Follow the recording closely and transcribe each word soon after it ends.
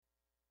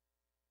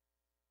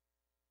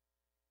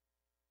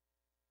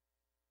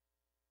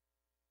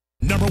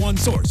#1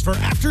 source for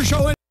after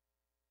show and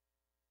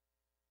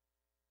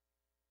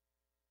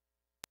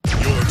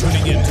you're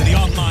tuning in to the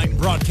online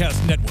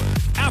broadcast network,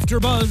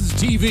 AfterBuzz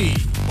TV.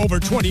 Over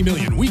 20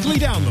 million weekly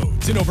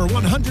downloads in over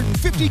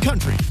 150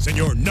 countries, and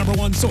your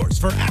 #1 source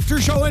for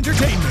after show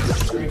entertainment.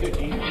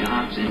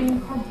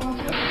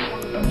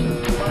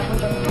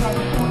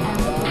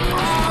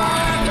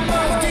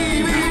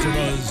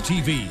 AfterBuzz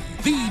TV,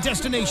 the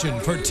destination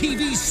for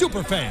TV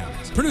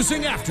superfans,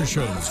 producing after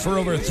shows for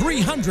over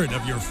 300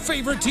 of your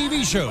favorite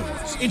TV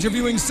shows,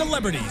 interviewing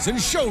celebrities and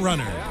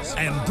showrunners,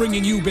 and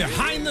bringing you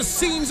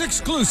behind-the-scenes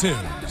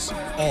exclusives.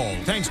 All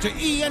thanks to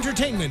E!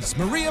 Entertainment's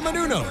Maria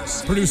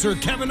Menounos, producer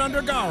Kevin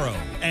Undergaro,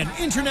 and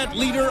internet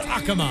leader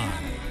Akamai.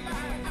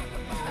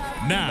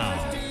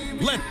 Now,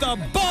 let the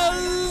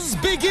buzz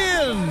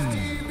begin!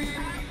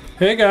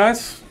 Hey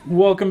guys,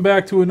 welcome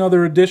back to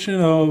another edition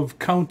of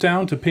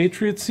Countdown to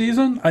Patriots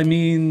season. I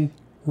mean,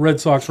 Red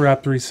Sox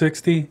Wrap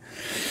 360.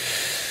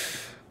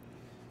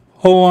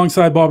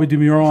 Alongside Bobby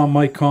DeMuro, I'm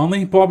Mike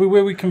Conley. Bobby,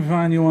 where we can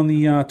find you on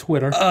the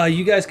Twitter?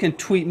 You guys can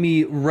tweet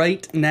me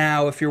right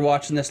now if you're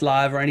watching this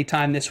live or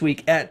anytime this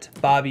week at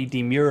Bobby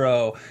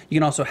DeMuro. You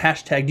can also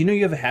hashtag. Do you know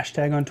you have a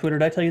hashtag on Twitter?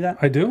 Did I tell you that?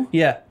 I do?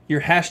 Yeah,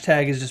 your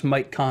hashtag is just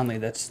Mike Conley.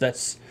 That's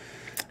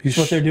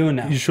what they're doing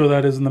now. You sure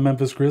that isn't the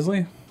Memphis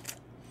Grizzly?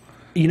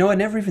 You know, I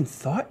never even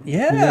thought.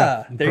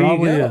 Yeah, there you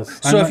go. Is.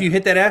 So if you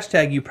hit that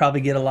hashtag, you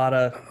probably get a lot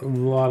of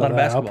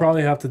basketball. I'll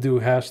probably have to do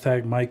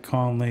hashtag Mike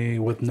Conley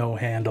with no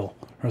handle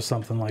or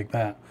something like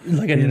that.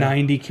 Like a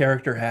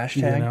 90-character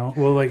hashtag? You know?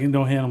 Well, like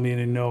no handle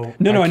meaning no.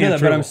 No, I know that,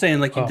 but I'm saying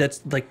like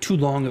that's like too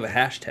long of a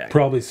hashtag.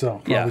 Probably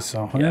so. Yeah.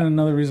 So. Yeah. And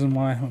another reason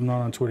why I'm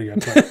not on Twitter yet.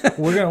 But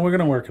we're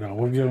gonna work it out.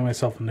 We'll give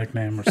myself a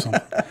nickname or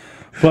something.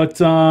 But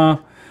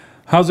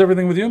how's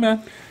everything with you,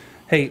 man?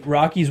 Hey,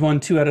 Rockies won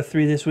 2 out of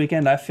 3 this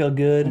weekend. I feel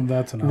good. Well,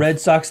 that's enough. Red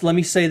Sox, let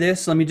me say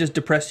this. Let me just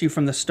depress you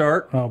from the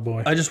start. Oh,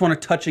 boy. I just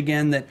want to touch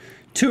again that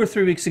 2 or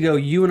 3 weeks ago,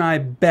 you and I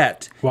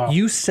bet. Wow.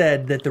 You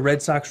said that the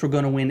Red Sox were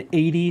going to win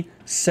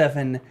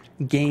 87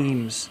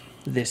 games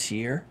this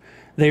year.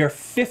 They are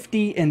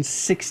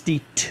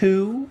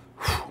 50-62.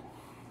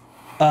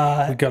 We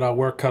got our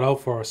work cut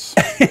out for us.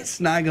 It's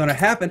not going to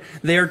happen.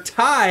 They are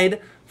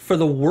tied for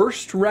the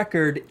worst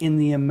record in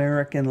the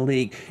American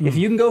League. If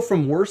you can go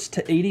from worst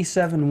to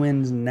 87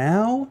 wins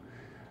now,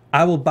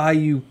 I will buy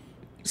you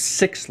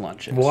 6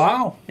 lunches.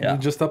 Wow. Yeah. You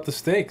just up the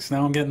stakes.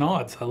 Now I'm getting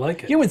odds. I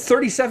like it. You win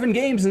 37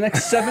 games in the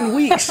next 7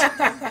 weeks.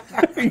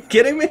 Are you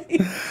kidding me?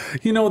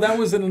 You know, that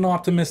was in an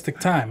optimistic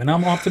time. And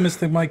I'm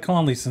optimistic Mike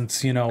Conley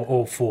since,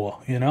 04,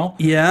 you know?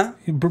 Yeah.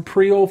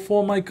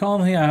 Pre-04 Mike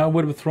Conley, I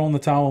would have thrown the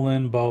towel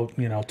in about,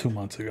 2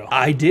 months ago.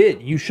 I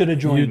did. You should have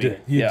joined me.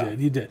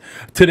 You did.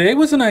 Today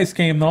was a nice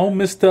game, though.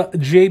 Mr.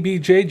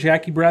 JBJ,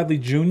 Jackie Bradley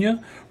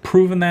Jr.,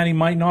 proving that he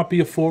might not be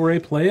a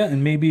 4A player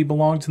and maybe he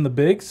belongs in the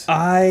bigs.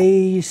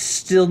 I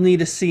still need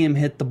to see him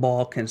hit the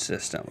ball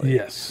consistently.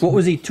 Yes. What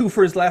was he, 2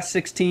 for his last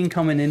 16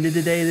 coming into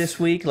today this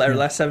week, or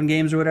last 7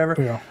 games or whatever?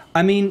 Yeah.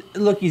 I mean,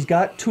 look, he's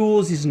got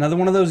tools. He's another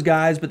one of those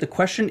guys, but the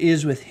question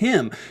is with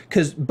him,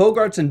 because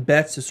Bogarts and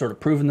Betts have sort of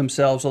proven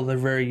themselves, although they're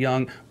very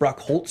young.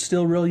 Brock Holt's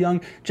still real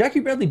young. Jackie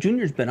Bradley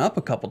Jr. has been up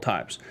a couple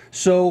times.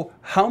 So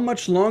how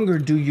much longer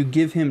do you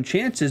give him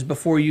chances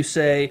before you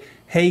say,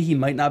 hey, he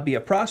might not be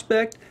a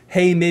prospect.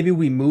 Hey, maybe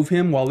we move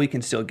him while we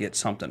can still get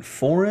something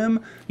for him.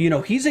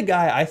 He's a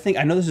guy, I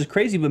know this is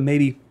crazy, but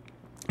maybe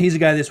he's a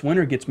guy this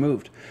winter gets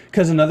moved.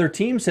 Because another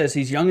team says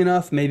he's young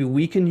enough, maybe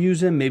we can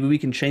use him, maybe we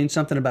can change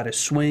something about his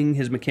swing,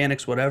 his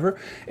mechanics, whatever.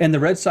 And the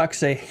Red Sox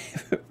say,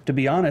 to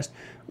be honest,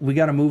 we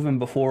got to move him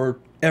before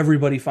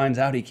everybody finds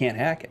out he can't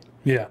hack it.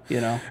 Yeah,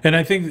 and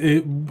I think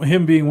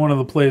him being one of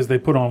the players they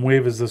put on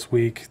waivers this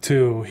week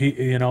too.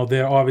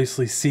 They're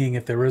obviously seeing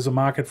if there is a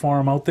market for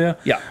him out there.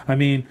 Yeah, I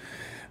mean,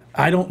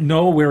 I don't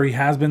know where he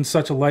has been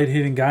such a light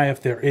hitting guy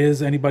if there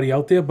is anybody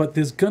out there, but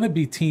there's going to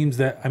be teams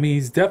that,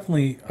 he's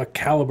definitely a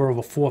caliber of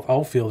a 4th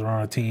outfielder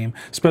on a team,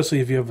 especially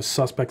if you have a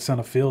suspect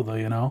center fielder,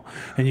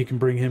 and you can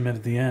bring him in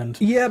at the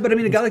end. Yeah, but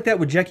a guy like that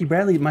with Jackie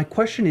Bradley, my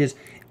question is,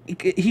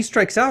 he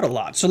strikes out a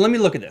lot. So let me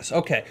look at this.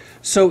 Okay,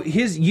 so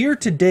his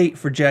year-to-date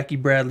for Jackie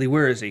Bradley,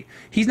 where is he?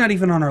 He's not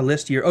even on our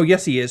list here. Oh,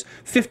 yes, he is.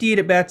 58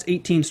 at-bats,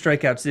 18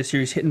 strikeouts this year.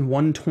 He's hitting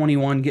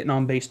 121, getting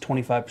on base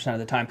 25% of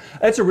the time.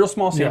 That's a real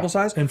small sample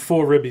size. And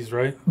 4 ribbies,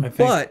 right? I think.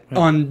 But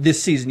on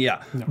this season,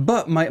 yeah. No.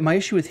 But my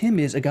issue with him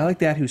is a guy like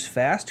that who's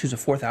fast, who's a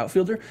 4th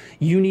outfielder,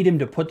 you need him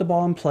to put the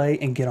ball in play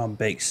and get on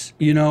base.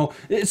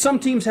 Some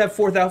teams have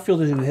 4th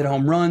outfielders who hit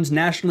home runs.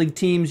 National League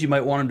teams, you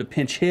might want him to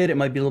pinch hit. It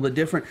might be a little bit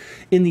different.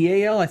 In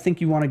the AL, I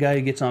think you want a guy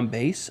who gets on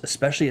base,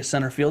 especially a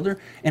center fielder.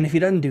 And if he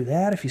doesn't do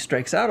that, if he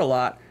strikes out a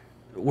lot,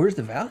 where's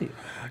the value?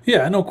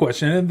 Yeah, no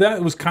question. And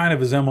that was kind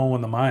of his MO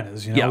in the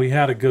minors. He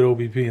had a good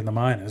OBP in the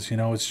minors.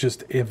 It's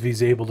just if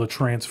he's able to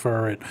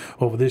transfer it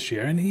over this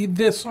year. And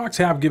the Sox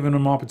have given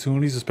him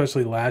opportunities,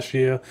 especially last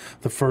year,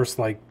 the first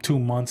 2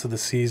 months of the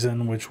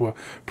season, which were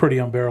pretty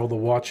unbearable to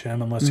watch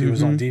him unless he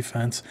was on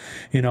defense.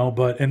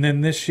 And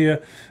then this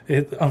year,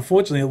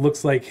 unfortunately, it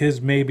looks like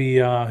his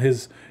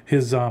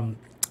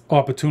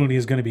opportunity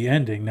is going to be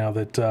ending now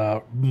that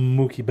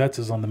Mookie Betts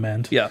is on the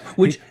mend. Yeah,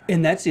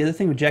 and that's the other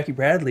thing with Jackie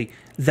Bradley.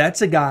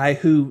 That's a guy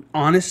who,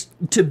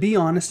 to be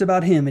honest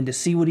about him and to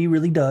see what he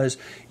really does,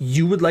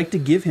 you would like to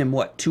give him,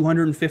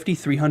 250,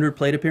 300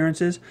 plate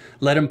appearances?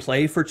 Let him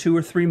play for 2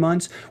 or 3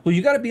 months? Well,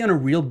 you got to be on a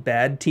real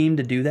bad team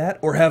to do that,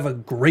 or have a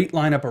great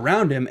lineup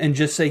around him and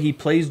just say he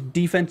plays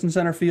defense in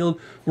center field,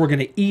 we're going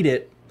to eat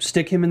it,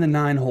 stick him in the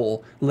 9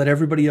 hole, let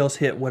everybody else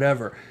hit,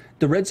 whatever.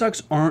 The Red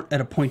Sox aren't at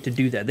a point to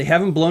do that. They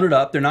haven't blown it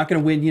up. They're not going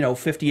to win,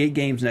 58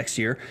 games next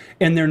year.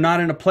 And they're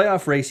not in a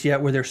playoff race yet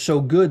where they're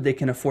so good they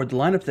can afford the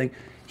lineup thing.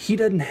 He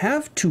doesn't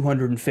have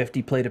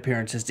 250 plate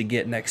appearances to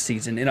get next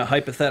season in a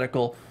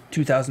hypothetical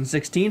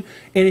 2016.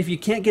 And if you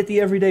can't get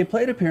the everyday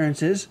plate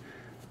appearances,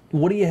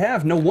 what do you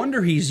have? No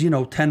wonder he's,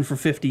 10 for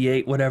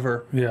 58,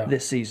 whatever,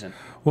 this season.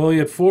 Well, he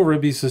had 4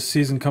 ribbies this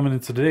season coming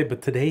into today,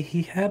 but today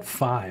he had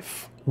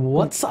 5.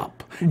 What's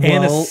up? Well,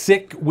 and a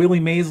sick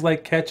Willie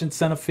Mays-like catch in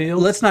center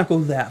field. Let's not go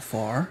that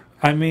far.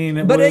 I mean,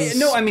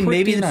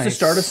 maybe it's nice. the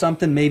start of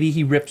something. Maybe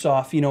he rips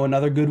off,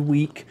 another good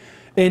week.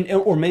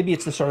 Or maybe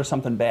it's the start of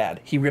something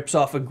bad. He rips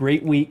off a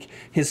great week.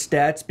 His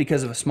stats,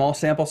 because of a small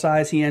sample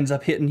size, he ends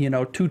up hitting,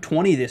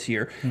 220 this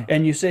year.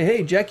 And you say,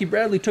 hey, Jackie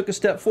Bradley took a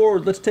step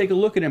forward. Let's take a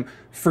look at him.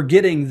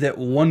 Forgetting that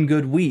one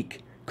good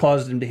week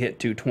caused him to hit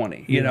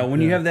 220. When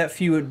you have that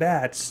few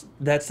at-bats,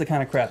 that's the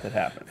kind of crap that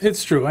happens.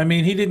 It's true. I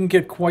mean, he didn't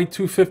get quite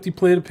 250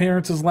 plate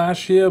appearances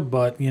last year,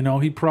 but,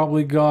 he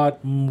probably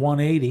got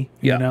 180,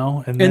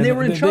 And they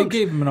were in chunks. They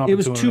gave him an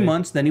opportunity. It was 2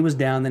 months, then he was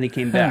down, then he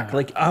came back.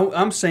 Like,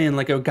 I'm saying,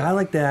 like, a guy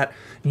like that,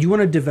 you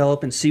want to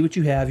develop and see what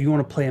you have. You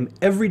want to play him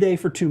every day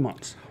for 2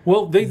 months.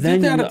 Well, they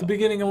did that at the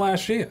beginning of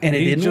last year. And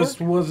he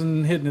just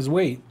wasn't hitting his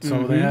weight,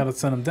 so they had to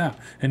send him down.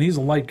 And he's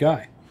a light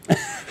guy.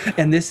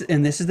 And this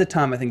is the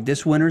time, I think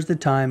this winter's the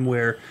time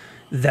where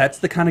that's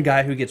the kind of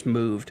guy who gets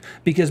moved.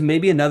 Because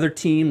maybe another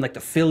team, like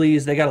the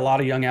Phillies, they got a lot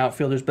of young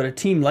outfielders, but a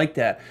team like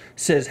that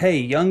says, hey,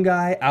 young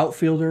guy,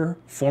 outfielder,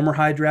 former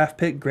high draft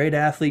pick, great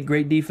athlete,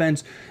 great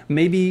defense.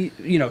 Maybe,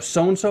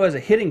 so-and-so has a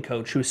hitting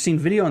coach who has seen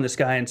video on this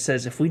guy and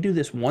says, if we do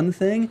this one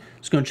thing,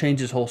 it's going to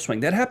change his whole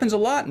swing. That happens a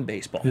lot in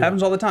baseball. It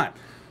happens all the time.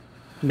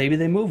 Maybe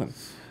they move him.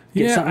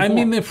 I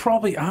mean, they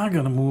probably are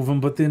going to move him,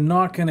 but they're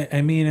not going to.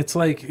 I mean, it's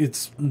like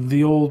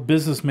the old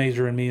business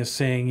major in me is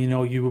saying,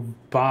 you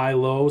buy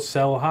low,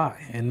 sell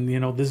high. And,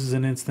 this is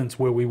an instance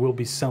where we will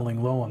be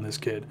selling low on this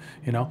kid,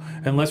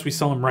 unless we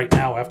sell him right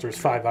now after his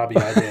 5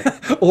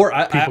 RBI day. Or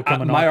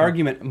my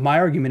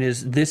argument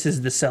is this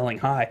is the selling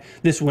high.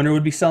 This winter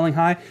would be selling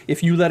high.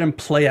 If you let him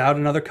play out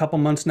another couple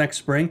months next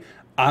spring,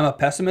 I'm a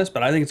pessimist,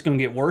 but I think it's going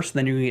to get worse.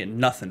 Then you're going to get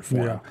nothing for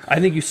him. I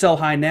think you sell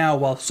high now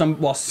while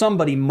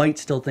somebody might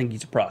still think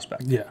he's a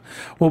prospect. Yeah.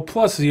 Well,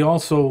 plus he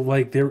also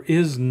there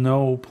is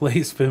no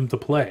place for him to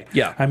play.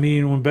 Yeah. I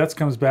mean, when Betts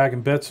comes back,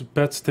 and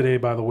Betts today,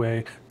 by the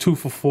way, 2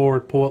 for 4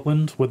 at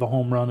Portland with a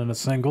home run and a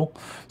single.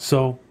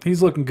 So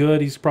he's looking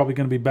good. He's probably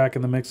going to be back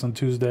in the mix on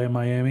Tuesday in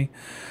Miami.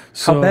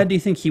 So, how bad do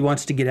you think he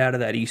wants to get out of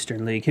that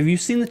Eastern League? Have you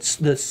seen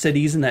the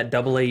cities in that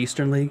AA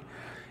Eastern League?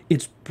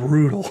 It's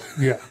brutal.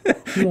 Yeah.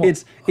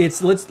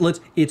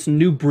 It's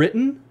New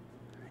Britain.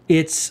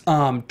 It's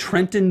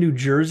Trenton, New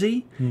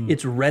Jersey.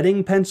 It's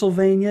Reading,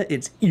 Pennsylvania.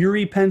 It's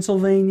Erie,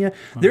 Pennsylvania.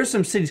 There's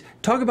some cities.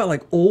 Talk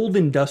about old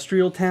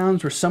industrial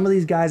towns where some of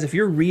these guys, if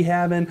you're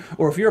rehabbing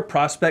or if you're a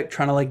prospect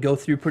trying to go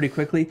through pretty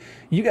quickly,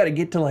 you got to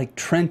get to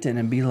Trenton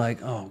and be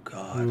like, oh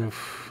God.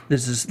 Oof.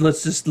 Let's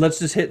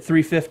just hit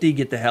 350,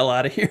 get the hell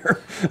out of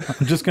here.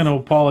 I'm just going to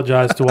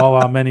apologize to all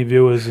our many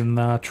viewers in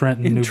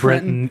Trenton, New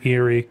Britain,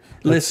 Erie,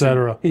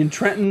 etc. In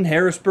Trenton,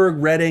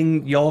 Harrisburg,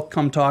 Reading, y'all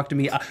come talk to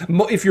me.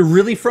 If you're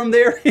really from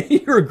there,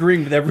 you're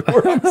agreeing with every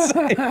word I'm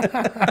saying.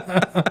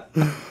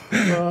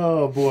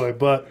 Oh boy,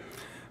 but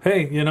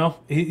hey,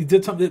 he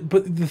did something.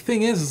 But the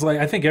thing is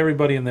I think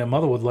everybody and their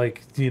mother would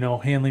like,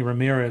 Hanley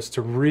Ramirez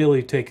to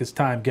really take his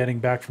time getting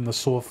back from the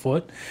sore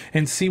foot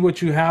and see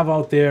what you have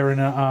out there in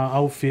an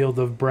outfield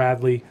of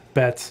Bradley,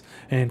 Betts,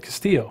 and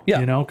Castillo.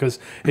 Yeah. Because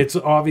it's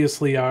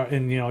obviously,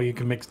 and you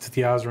can mix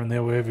Tiaza in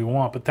there wherever you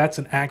want, but that's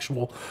an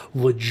actual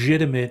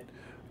legitimate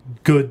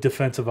good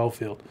defensive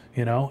outfield,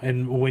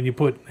 And when you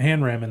put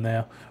Hanram in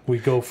there, we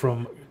go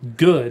from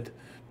good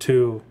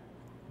to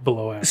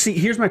below average. See,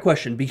 here's my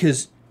question,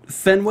 because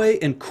Fenway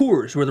and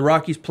Coors, where the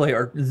Rockies play,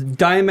 are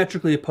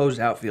diametrically opposed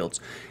outfields.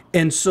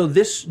 And so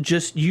this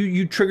just,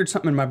 you triggered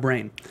something in my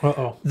brain.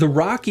 Uh-oh. The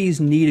Rockies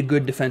need a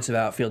good defensive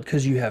outfield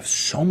because you have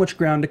so much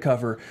ground to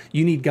cover.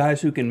 You need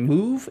guys who can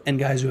move and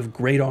guys who have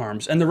great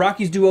arms. And the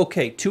Rockies do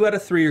okay. 2 out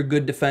of 3 are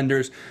good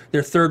defenders.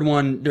 Their third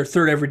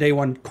everyday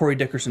one, Corey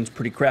Dickerson's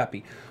pretty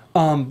crappy.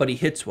 But he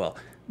hits well.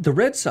 The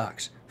Red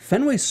Sox,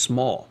 Fenway's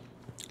small.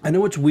 I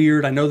know it's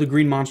weird. I know the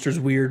Green Monster's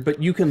weird, but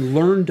you can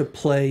learn to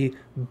play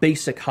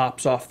basic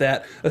hops off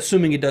that,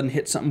 assuming it doesn't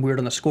hit something weird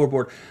on the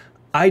scoreboard.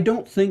 I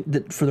don't think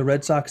that for the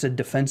Red Sox, a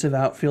defensive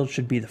outfield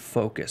should be the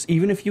focus.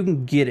 Even if you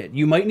can get it,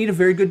 you might need a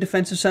very good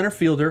defensive center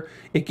fielder.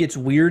 It gets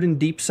weird in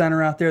deep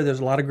center out there. There's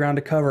a lot of ground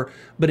to cover.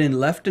 But in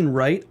left and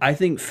right, I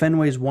think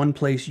Fenway's one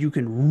place you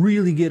can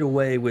really get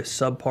away with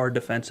subpar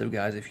defensive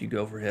guys if you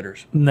go for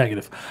hitters.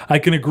 Negative. I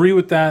can agree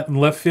with that in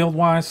left field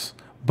wise.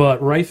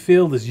 But right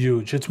field is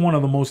huge. It's one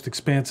of the most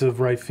expansive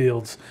right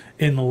fields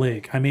in the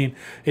league. I mean,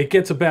 it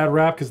gets a bad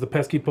rap because the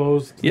pesky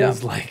pose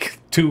is like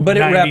 299. But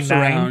it wraps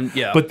around,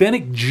 But then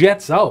it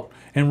jets out.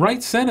 And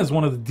right center is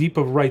one of the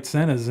deeper right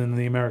centers in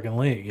the American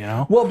League, you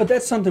know? Well, but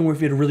that's something where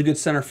if you had a really good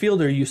center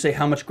fielder, you say,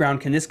 how much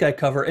ground can this guy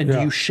cover? And do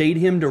you shade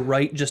him to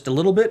right just a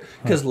little bit?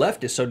 Because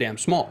left is so damn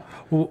small.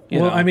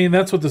 Well, I mean,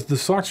 that's what the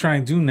Sox try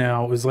and do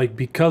now is like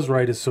because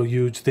right is so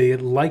huge, they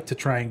like to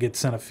try and get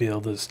center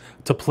fielders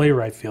to play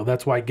right field.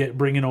 That's why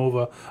bringing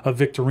over a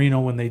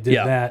Victorino when they did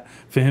that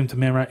for him to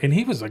man right. And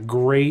he was a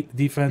great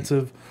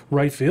defensive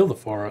right fielder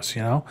for us,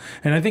 you know?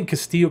 And I think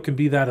Castillo can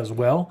be that as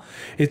well.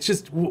 It's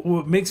just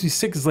what makes me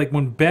sick is like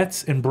when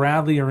Betts and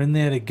Bradley are in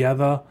there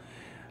together,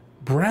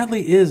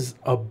 Bradley is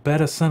a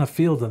better center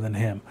fielder than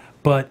him.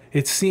 But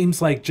it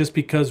seems like just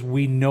because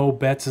we know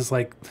Betts is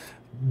like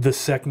the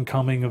second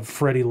coming of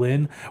Freddie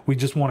Lynn, we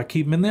just want to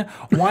keep him in there.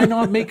 Why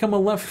not make him a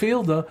left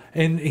fielder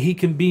and he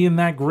can be in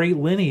that great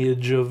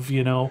lineage of,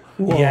 you know,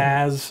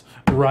 Yaz,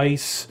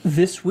 Rice,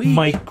 this week,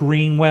 Mike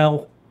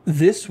Greenwell.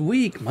 This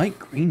week, Mike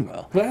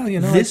Greenwell. Well, you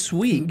know, this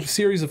week,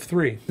 series of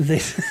 3. They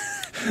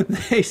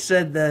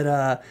said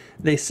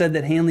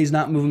that Hanley's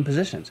not moving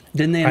positions.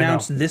 Didn't they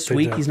announce this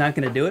week he's not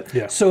going to do it?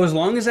 Yeah. So as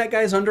long as that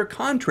guy's under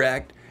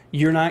contract,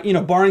 you're not, you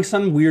know, barring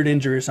some weird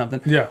injury or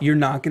something, you're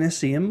not going to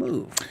see him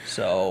move.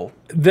 So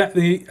that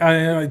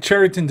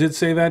Cherrington did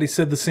say that. He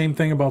said the same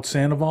thing about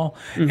Sandoval.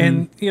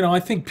 And, you know,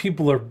 I think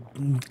people are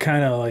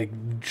kind of like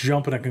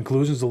jumping at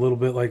conclusions a little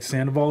bit like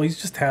Sandoval.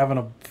 He's just having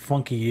a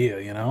funky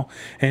year, you know.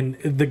 And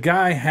the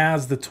guy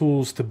has the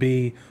tools to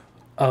be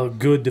a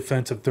good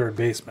defensive third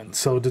baseman.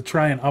 So to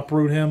try and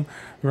uproot him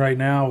right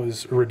now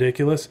is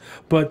ridiculous.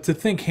 But to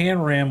think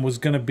Hanram was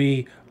going to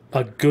be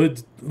a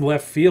good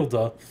left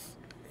fielder,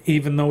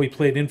 even though he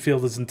played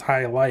infield his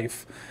entire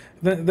life,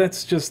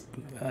 that's just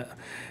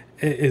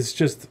is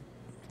just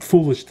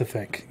foolish to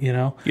think, you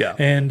know. Yeah.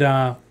 And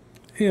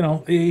you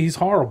know, he's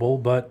horrible,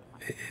 but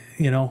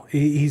you know,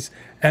 he's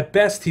at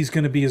best he's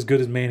going to be as good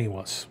as Manny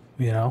was,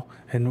 you know.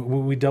 And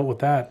we dealt with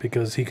that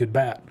because he could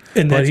bat,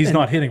 but he's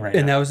not hitting right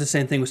now. And that was the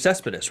same thing with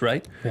Cespedes,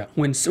 right? Yeah.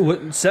 When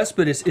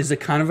Cespedes is the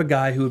kind of a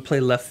guy who would play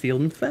left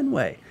field in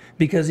Fenway.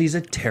 Because he's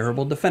a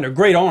terrible defender.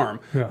 Great arm,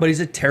 but he's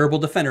a terrible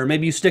defender.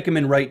 Maybe you stick him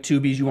in right too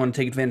because you want to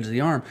take advantage of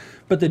the arm.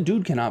 But the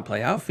dude cannot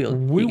play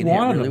outfield. We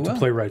wanted him to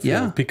play right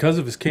field because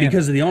of his cannon.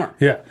 Because of the arm.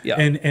 Yeah.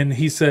 And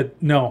he said,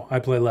 no, I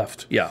play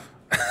left. Yeah.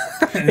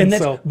 and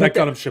so that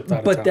got him shipped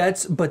out of town.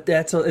 That's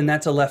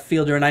a left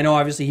fielder, and I know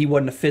obviously he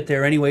wasn't a fit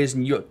there anyways,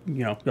 and you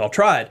know y'all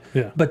tried.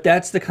 Yeah. But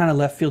that's the kind of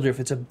left fielder. If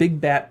it's a big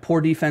bat,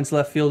 poor defense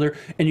left fielder,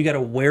 and you got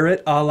to wear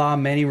it a la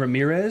Manny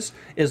Ramirez,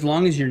 as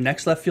long as your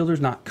next left fielder's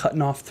not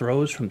cutting off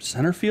throws from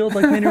center field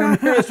like Manny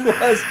Ramirez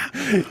was,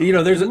 you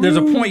know, there's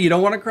a point you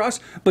don't want to cross,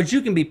 but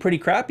you can be pretty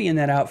crappy in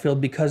that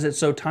outfield because it's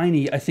so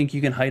tiny. I think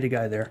you can hide a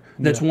guy there.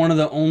 That's one of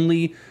the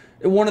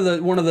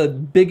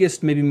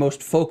biggest, maybe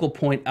most focal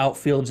point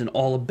outfields in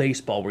all of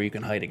baseball where you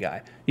can hide a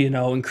guy. You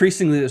know,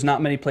 increasingly there's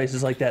not many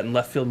places like that, and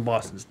left field in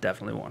Boston's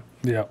definitely one.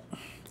 Yeah.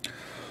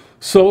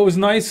 So it was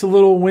nice, a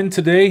little win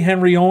today.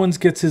 Henry Owens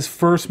gets his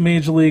first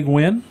major league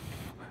win.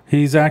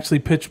 He's actually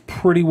pitched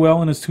pretty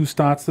well in his 2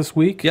 starts this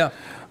week. Yeah.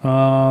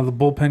 The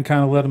bullpen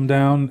kind of let him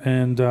down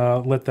and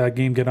let that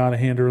game get out of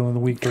hand early in the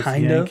week versus the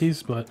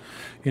Yankees. But,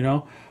 you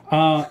know,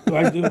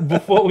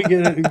 before we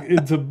get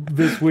into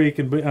this week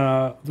in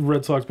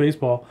Red Sox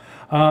baseball,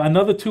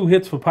 another 2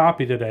 hits for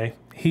Poppy today.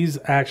 He's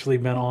actually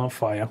been on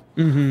fire.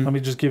 Let me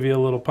just give you a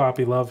little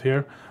Poppy love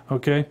here,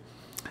 okay?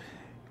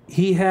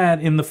 He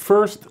had in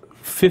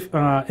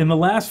the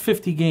last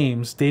 50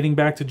 games, dating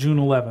back to June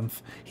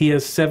 11th, he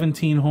has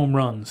 17 home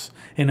runs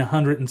in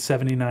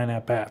 179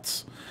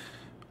 at-bats.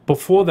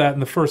 Before that, in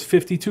the first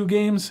 52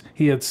 games,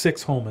 he had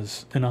 6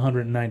 homers in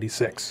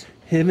 196.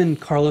 Him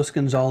and Carlos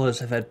Gonzalez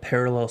have had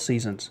parallel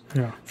seasons.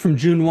 Yeah. From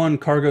June 1,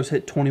 Cargo's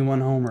hit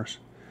 21 homers.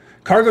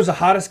 Cargo's the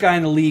hottest guy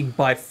in the league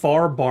by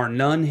far, bar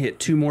none. Hit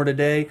 2 more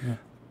today. Yeah.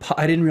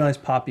 I didn't realize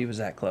Poppy was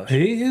that close.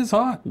 He is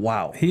hot.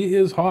 Wow. He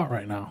is hot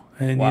right now.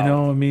 And, you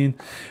know, I mean,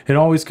 it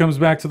always comes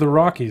back to the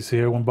Rockies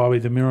here when Bobby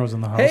DeMiro's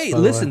in the house. Hey,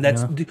 listen,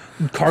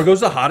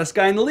 Cargo's the hottest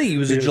guy in the league. He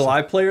was a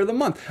July Player of the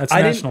Month. That's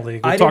National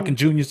League. We're talking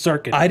junior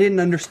circuit. I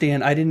didn't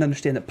understand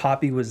that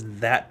Poppy was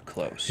that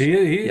close.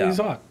 He's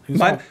hot.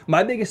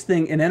 My biggest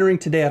thing in entering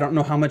today, I don't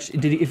know how much,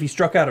 if he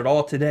struck out at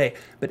all today,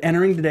 but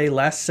entering today,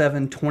 last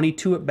 7,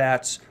 22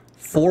 at-bats,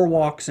 4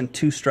 walks and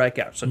 2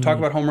 strikeouts. So talk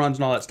about home runs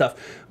and all that stuff.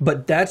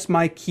 But that's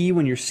my key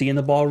when you're seeing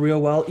the ball real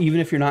well,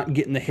 even if you're not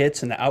getting the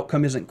hits and the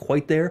outcome isn't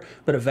quite there.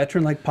 But a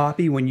veteran like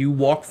Poppy, when you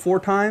walk 4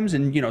 times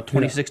and,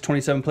 26,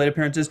 27 plate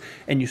appearances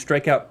and you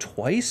strike out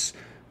twice,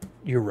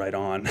 you're right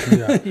on.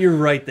 Yeah. You're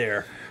right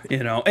there,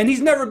 And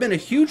he's never been a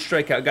huge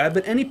strikeout guy,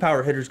 but any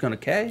power hitter's going to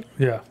K.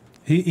 Yeah.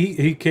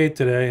 He K'd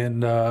today,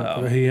 and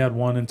he had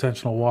one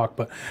intentional walk.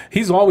 But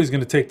he's always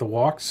going to take the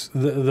walks.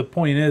 The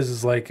point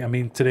is like, I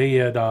mean, today he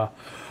had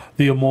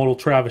the immortal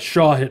Travis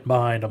Shaw hit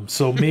behind him.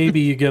 So maybe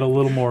you get a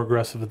little more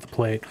aggressive at the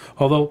plate.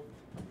 Although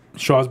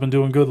Shaw's been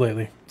doing good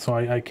lately, so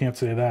I can't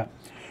say that.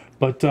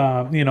 But,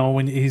 you know,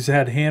 when he's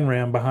had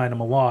Hanram behind him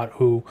a lot,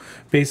 who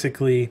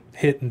basically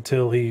hit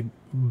until he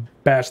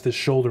bashed his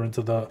shoulder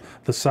into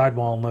the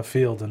sidewall in left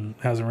field and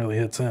hasn't really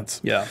hit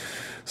since. Yeah.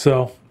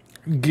 So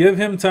give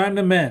him time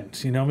to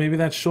mend. You know, maybe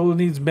that shoulder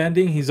needs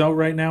bending. He's out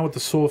right now with the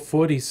sore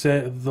foot. He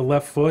said the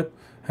left foot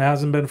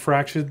hasn't been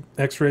fractured.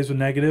 X-rays were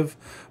negative.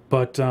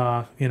 But,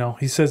 you know,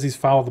 he says he's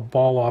fouled the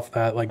ball off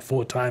that like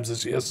 4 times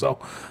this year. So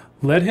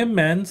let him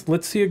mend.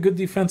 Let's see a good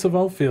defensive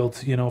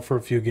outfield, you know, for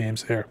a few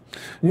games here.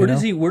 Where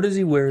does he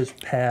wear his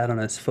pad on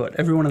his foot?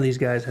 Every one of these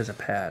guys has a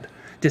pad.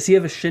 Does he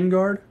have a shin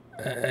guard?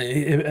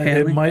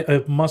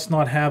 It must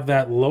not have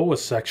that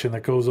lowest section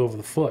that goes over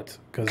the foot.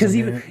 Because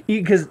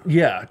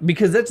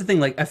that's the thing.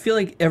 Like, I feel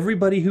like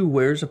everybody who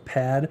wears a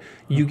pad,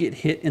 you get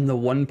hit in the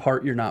one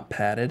part you're not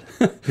padded.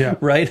 Yeah.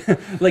 Right.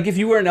 Like if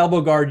you wear an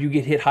elbow guard, you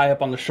get hit high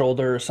up on the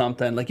shoulder or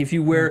something. Like if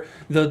you wear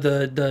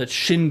the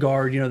shin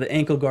guard, you know, the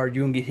ankle guard,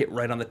 you can get hit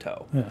right on the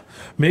toe. Yeah.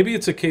 Maybe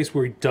it's a case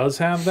where he does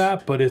have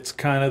that, but it's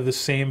kind of the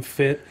same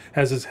fit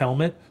as his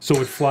helmet, so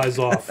it flies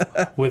off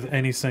with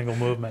any single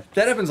movement.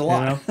 That happens a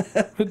lot. You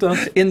know? It does.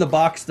 In the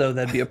box, though,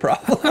 that'd be a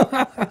problem.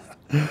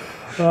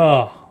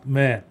 Oh,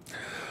 man.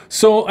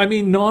 So, I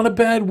mean, not a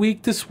bad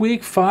week this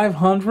week.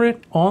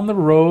 500 on the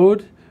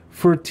road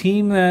for a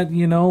team that,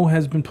 you know,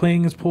 has been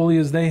playing as poorly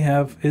as they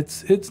have.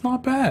 It's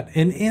not bad.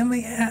 And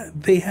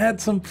they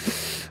had some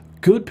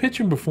good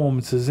pitching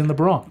performances in the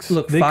Bronx.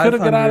 Look, they could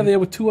have got out of there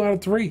with 2 out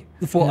of 3.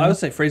 Well, I would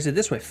say phrase it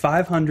this way: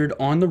 500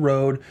 on the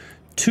road.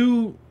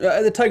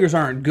 The Tigers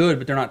aren't good,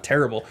 but they're not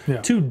terrible.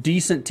 Yeah. 2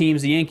 decent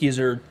teams. The Yankees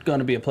are going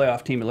to be a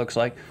playoff team, it looks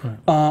like. Right.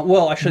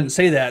 Well, I shouldn't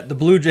say that. The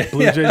Blue Jays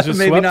just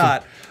maybe swept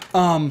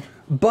not.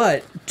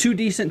 But 2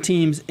 decent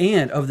teams,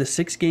 and of the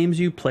 6 games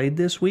you played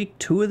this week,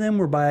 2 of them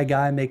were by a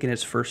guy making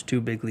his first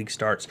 2 big league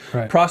starts.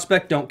 Right.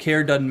 Prospect, don't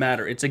care, doesn't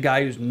matter. It's a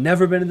guy who's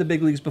never been in the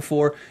big leagues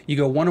before. You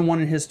go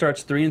 1-1 in his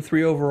starts,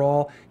 3-3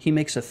 overall. He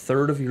makes a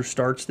third of your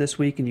starts this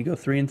week, and you go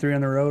 3-3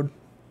 on the road.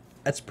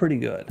 That's pretty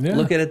good. Yeah.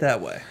 Look at it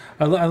that way.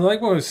 I like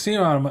what I was seeing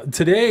on him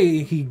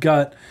today.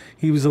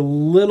 He was a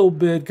little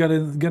bit got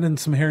in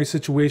some hairy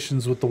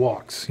situations with the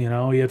walks. You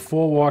know, he had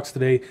 4 walks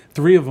today.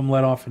 3 of them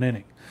let off an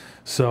inning.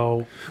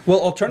 So, well,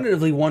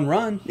 alternatively, 1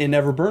 run, it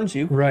never burns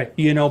you. Right.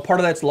 You know, part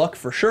of that's luck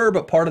for sure,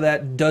 but part of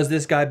that, does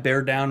this guy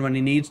bear down when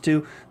he needs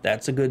to?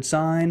 That's a good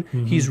sign.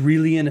 Mm-hmm. He's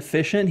really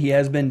inefficient. He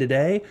has been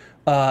today.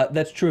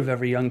 That's true of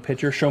every young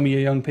pitcher. Show me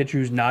a young pitcher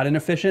who's not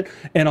inefficient,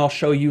 and I'll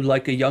show you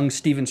like a young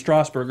Steven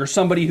Strasburg or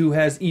somebody who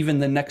has even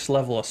the next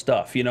level of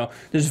stuff. You know,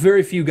 there's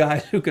very few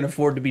guys who can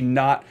afford to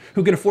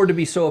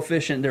be so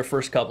efficient in their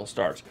first couple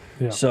starts.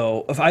 Yeah.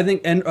 So if I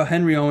think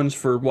Henry Owens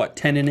for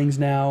 10 innings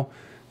now,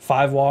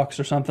 5 walks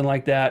or something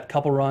like that,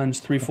 couple runs,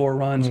 3-4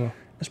 runs. Yeah.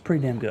 That's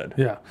pretty damn good.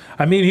 Yeah.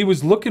 I mean, he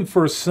was looking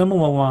for a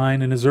similar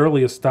line in his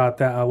earliest start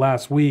that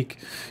last week.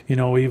 You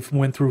know, he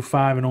went through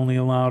 5 and only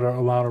allowed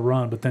a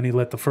run, but then he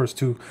let the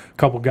first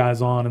couple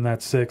guys on in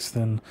that 6th,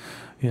 and,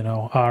 you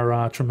know,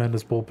 our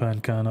tremendous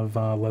bullpen kind of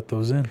let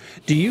those in.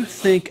 Do you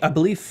think, I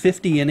believe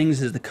 50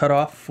 innings is the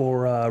cutoff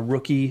for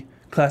rookie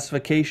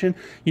classification.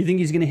 You think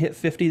he's going to hit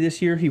 50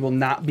 this year? He will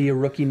not be a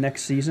rookie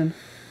next season?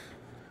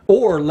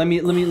 Or let me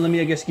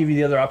I guess give you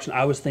the other option.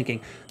 I was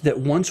thinking that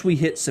once we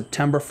hit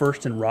September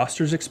 1st and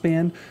rosters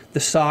expand, the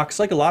Sox,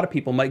 like a lot of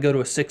people, might go to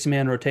a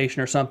 6-man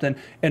rotation or something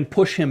and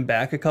push him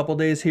back a couple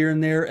days here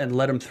and there and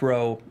let him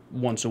throw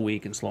once a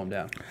week and slow him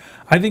down.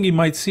 I think you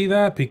might see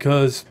that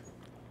because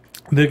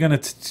they're going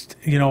to,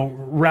 you know,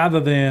 rather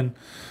than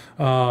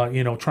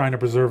you know, trying to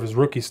preserve his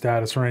rookie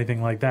status or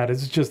anything like that.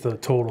 It's just a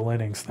total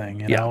innings thing,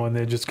 you know, and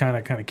they just kind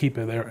of keep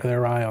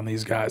their eye on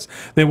these guys.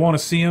 They want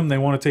to see him. They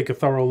want to take a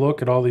thorough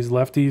look at all these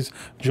lefties.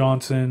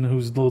 Johnson,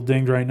 who's a little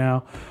dinged right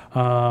now.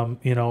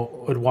 You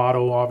know,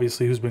 Eduardo,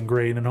 obviously, who's been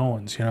great, and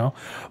Owens, you know.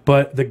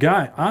 But the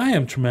guy I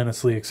am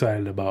tremendously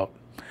excited about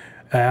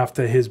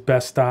after his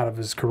best start of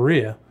his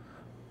career,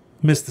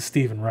 Mr.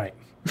 Stephen Wright.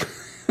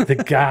 The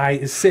guy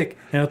is sick.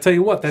 And I'll tell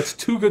you what, that's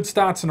 2 good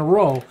starts in a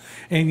row.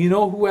 And you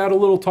know who had a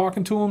little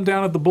talking to him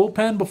down at the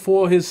bullpen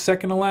before his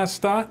second to last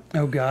start?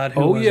 Oh, God.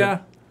 Who was it?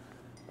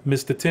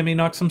 Mr. Timmy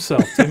Knucks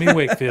himself, Timmy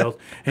Wakefield.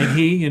 And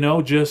he, you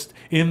know, just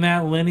in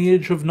that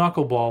lineage of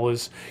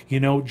knuckleballers, you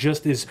know,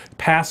 just is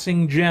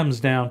passing gems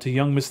down to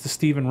young Mr.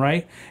 Stephen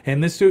Wright.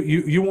 And this,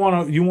 you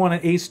want an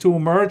ace to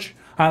emerge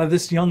out of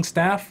this young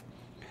staff?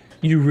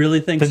 You really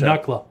think so? The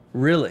knuckler.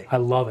 Really? I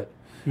love it.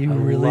 You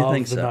really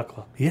think the so?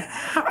 Knuckler. Yeah,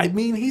 I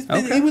mean, he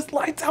was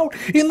lights out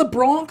in the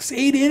Bronx,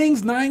 8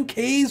 innings, 9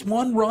 Ks,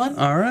 1 run.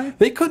 All right.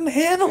 They couldn't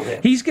handle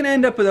it. He's going to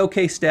end up with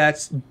okay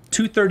stats,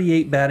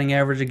 238 batting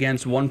average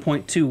against,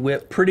 1.2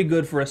 whip. Pretty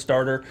good for a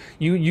starter.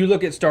 You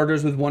look at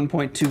starters with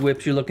 1.2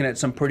 whips, you're looking at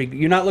some pretty –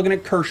 you're not looking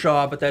at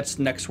Kershaw, but that's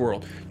next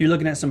world. You're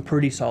looking at some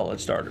pretty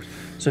solid starters.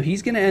 So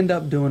he's going to end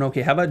up doing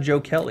okay. How about Joe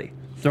Kelly?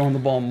 Throwing the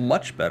ball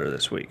much better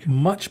this week.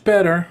 Much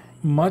better.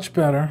 Much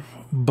better.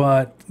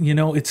 But,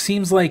 it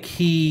seems like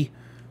he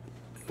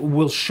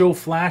will show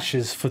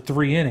flashes for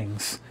 3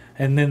 innings,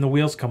 and then the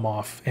wheels come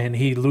off, and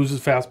he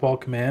loses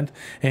fastball command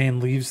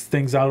and leaves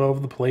things out over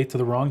the plate to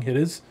the wrong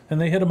hitters,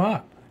 and they hit him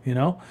hard,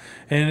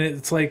 And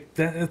it's like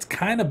that. It's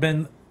kind of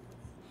been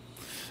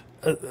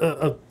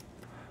a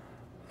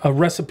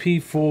recipe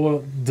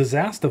for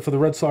disaster for the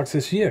Red Sox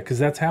this year, because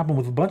that's happened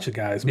with a bunch of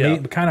guys. Yeah.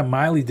 Kind of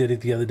Miley did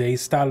it the other day. He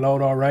started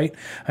out all right.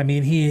 I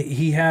mean,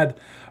 he had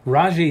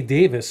Rajay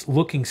Davis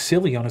looking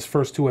silly on his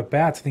first 2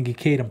 at-bats. I think he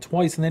K'd him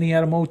twice, and then he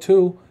had him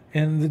 0-2,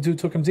 and the dude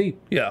took him deep.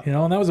 Yeah.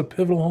 And that was a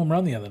pivotal home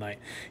run the other night.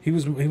 He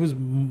was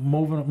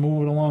moving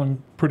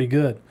along pretty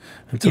good.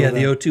 The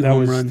 0-2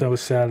 home run. That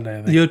was Saturday,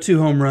 I think. The 0-2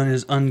 home run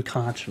is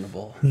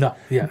unconscionable. No,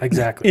 yeah,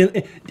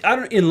 exactly.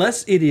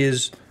 Unless it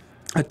is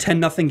a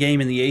 10-0 game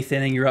in the 8th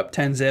inning, you're up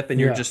 10-zip, and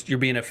you're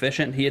being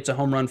efficient. He hits a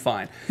home run,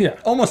 fine. Yeah.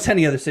 Almost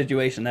any other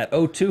situation, that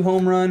 0-2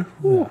 home run.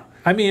 Whew.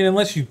 I mean,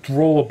 unless you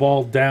throw a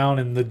ball down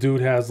and the dude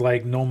has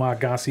like Nomar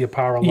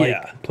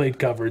Garciaparra plate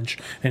coverage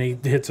and he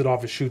hits it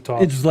off his shoe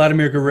top. It's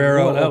Vladimir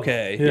Guerrero. Whatever.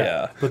 Okay,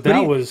 yeah. But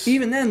that was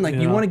even then, like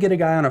you want to get a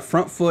guy on a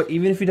front foot,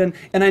 even if he doesn't.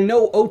 And I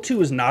know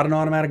 0-2 is not an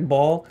automatic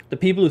ball. The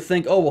people who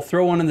think, oh, we'll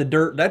throw one in the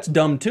dirt, that's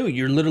dumb too.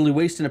 You're literally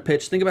wasting a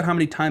pitch. Think about how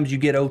many times you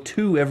get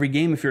 0-2 every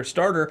game. If you're a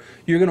starter,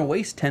 you're going to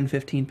waste 10,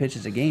 15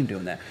 pitches a game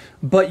doing that.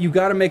 But you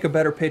got to make a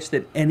better pitch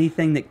than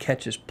anything that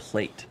catches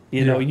plate.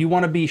 You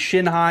want to be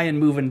shin high and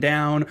moving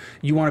down.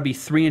 You want to be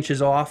 3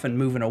 inches off and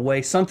moving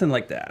away, something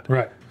like that.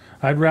 Right.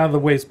 I'd rather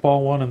waste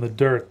ball 1 in the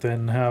dirt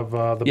than have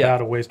the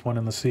batter waste 1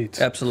 in the seats.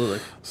 Absolutely.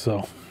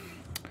 So,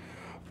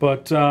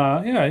 but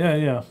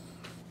yeah.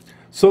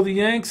 So the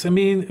Yanks, I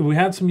mean, we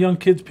had some young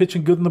kids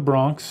pitching good in the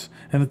Bronx,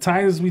 and the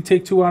Tigers, we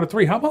take 2 out of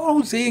 3. How about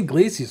Jose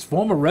Iglesias,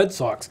 former Red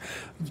Sox?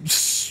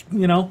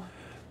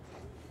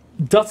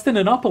 Dusting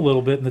it up a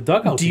little bit in the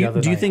dugout the other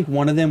night. Do you think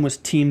one of them was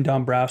Team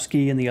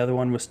Dombrowski and the other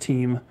one was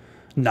Team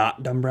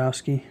not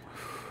Dombrowski?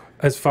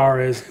 As far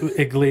as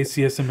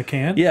Iglesias and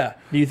McCann? Yeah.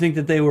 Do you think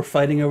that they were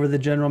fighting over the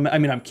general? I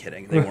mean, I'm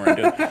kidding. They weren't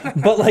doing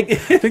it. But, like, I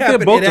think they're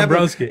both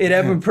Dombrowski. It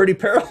happened pretty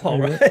parallel,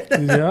 right?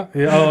 Yeah.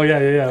 Oh,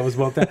 yeah. It was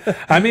about that.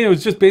 I mean, it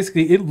was just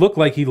basically, it looked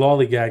like he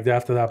lollygagged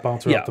after that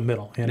bouncer up the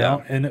middle,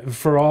 Yeah. And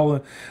for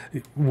all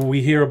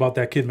we hear about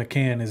that kid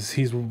McCann,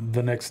 he's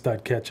the next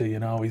stud catcher,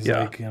 He's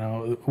like,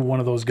 one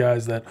of those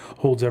guys that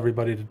holds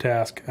everybody to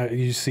task.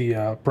 You see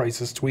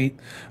Price's tweet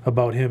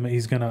about him.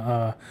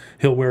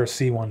 He'll wear a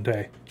C one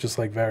day, just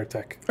like Veritek.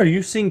 Are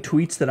you seeing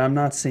tweets that I'm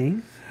not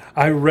seeing?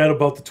 I read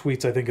about the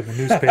tweets, I think, in the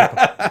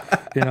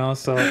newspaper.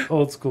 So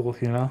old school,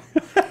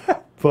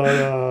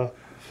 But,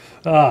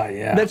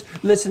 yeah.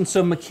 Listen,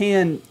 so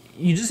McCann,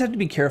 you just have to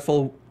be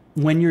careful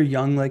when you're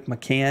young like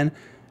McCann.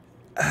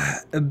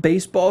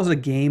 Baseball is a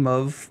game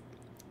of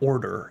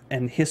order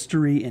and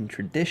history and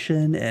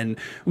tradition, and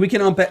we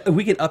can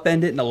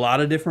upend it in a lot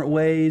of different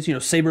ways.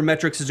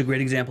 Sabermetrics is a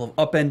great example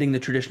of upending the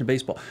tradition of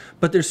baseball.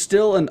 But there's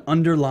still an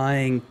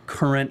underlying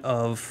current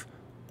of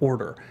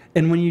order.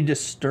 And when you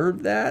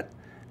disturb that,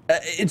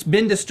 it's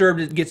been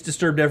disturbed. It gets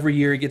disturbed every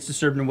year. It gets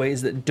disturbed in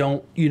ways that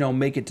don't,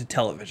 make it to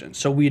television.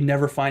 So we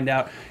never find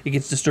out. It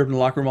gets disturbed in the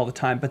locker room all the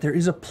time. But there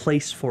is a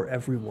place for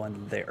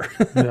everyone there.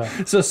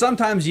 Yeah. So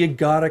sometimes you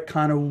gotta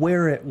kind of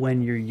wear it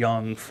when you're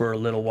young for a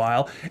little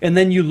while, and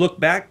then you look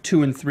back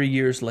 2 and 3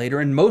 years later.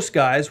 And most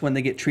guys, when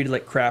they get treated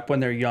like crap when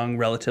they're young,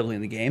 relatively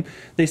in the game,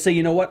 they say,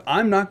 you know what?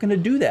 I'm not going to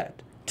do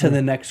that to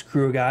the next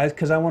crew of guys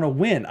because I want to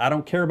win. I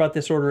don't care about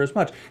this order as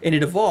much. And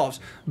it evolves.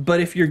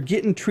 But if you're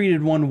getting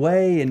treated one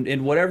way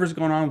and whatever's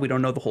going on, we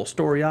don't know the whole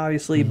story,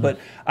 obviously. But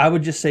I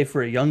would just say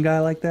for a young guy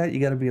like that, you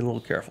got to be a little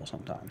careful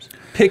sometimes.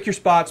 Pick your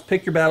spots,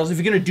 pick your battles. If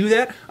you're going to do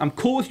that, I'm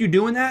cool with you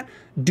doing that.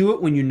 Do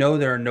it when you know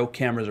there are no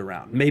cameras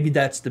around. Maybe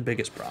that's the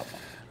biggest problem.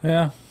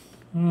 Yeah.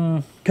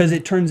 Because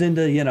it turns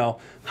into,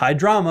 high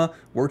drama.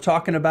 We're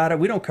talking about it.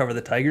 We don't cover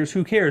the Tigers.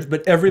 Who cares?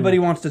 But everybody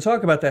wants to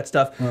talk about that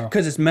stuff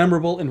because it's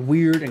memorable and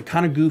weird and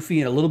kind of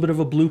goofy and a little bit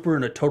of a blooper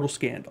and a total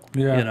scandal.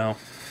 Yeah.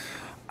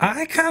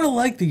 I kind of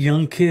like the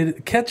young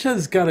kid.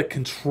 Ketcha's got to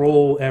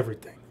control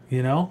everything,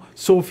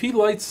 So if he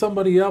lights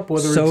somebody up,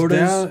 whether so it's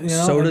does, that,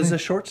 so does a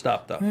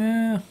shortstop, though.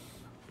 Yeah.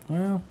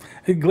 Well,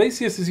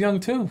 Iglesias is young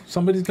too.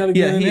 Somebody's got to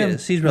get in him. Yeah, he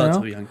is. He's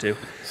relatively young too.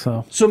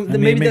 So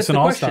maybe that's the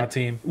an question. all-star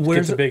team.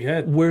 Gets a big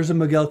head. Where's a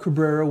Miguel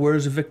Cabrera?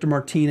 Where's a Victor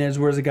Martinez?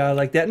 Where's a guy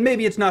like that? And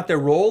maybe it's not their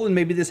role, and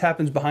maybe this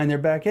happens behind their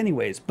back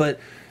anyways. But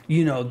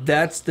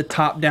that's the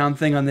top-down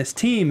thing on this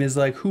team is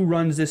like who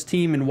runs this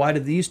team, and why do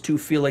these two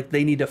feel like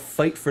they need to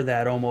fight for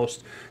that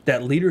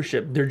that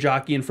leadership? They're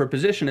jockeying for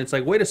position. It's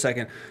like, wait a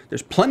second,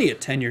 there's plenty of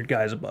tenured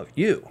guys above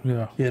you.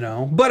 Yeah.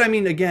 But I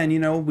mean, again,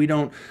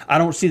 I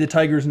don't see the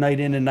Tigers night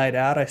in and night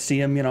out. I see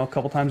them, a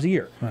couple times a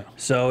year. Right.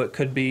 So it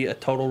could be a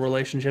total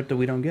relationship that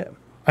we don't get.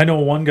 I know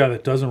one guy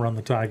that doesn't run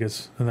the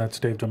Tigers, and that's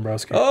Dave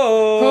Dombrowski.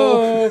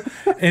 Oh.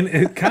 And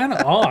it's kind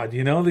of odd, They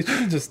should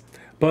have just.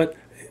 But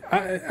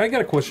I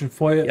got a question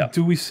for you. Yep.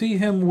 Do we see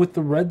him with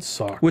the Red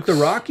Sox? With the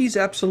Rockies,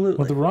 absolutely.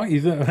 With the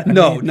Rockies?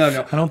 No.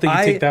 I don't think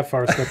you take that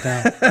far a step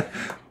down.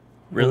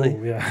 Really?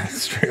 Oh, yeah,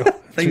 it's true.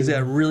 Things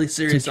got really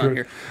serious on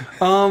here.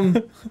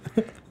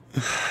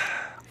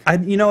 I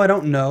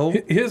don't know.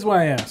 Here's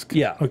why I ask.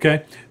 Yeah.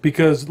 Okay.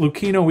 Because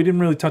Lucchino, we didn't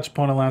really touch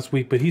upon it last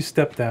week, but he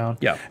stepped down.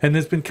 Yeah. And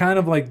there's been kind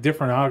of like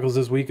different articles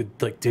this week.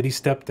 Like, did he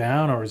step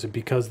down, or is it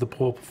because of the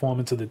poor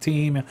performance of the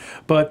team?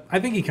 But I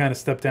think he kind of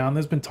stepped down.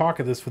 There's been talk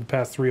of this for the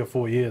past 3 or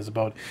 4 years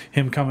about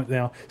him coming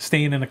down,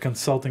 staying in a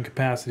consulting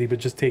capacity, but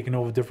just taking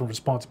over different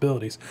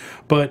responsibilities.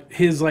 But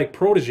his like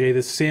protege,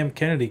 this Sam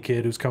Kennedy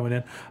kid who's coming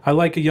in, I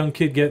like a young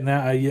kid getting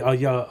that,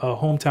 a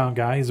hometown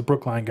guy. He's a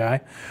Brookline guy,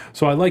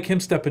 so I like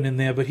him stepping in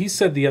there. But he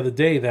said the other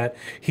day that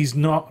he's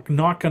not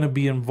going to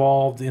be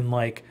involved in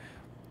like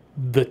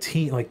the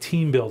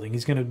team building.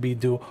 He's going to be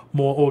do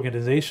more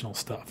organizational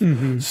stuff.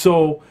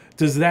 So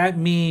does that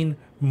mean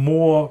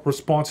more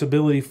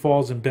responsibility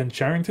falls in Ben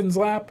Cherington's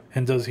lap,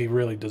 and does he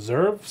really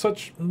deserve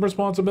such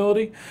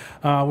responsibility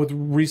with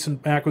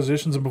recent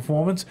acquisitions and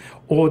performance,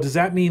 or does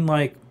that mean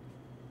like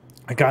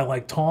a guy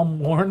like Tom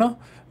Warner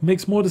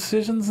makes more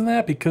decisions than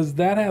that? Because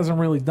that hasn't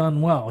really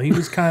done well. He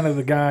was kind of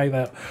the guy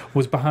that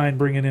was behind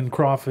bringing in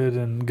Crawford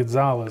and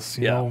Gonzalez,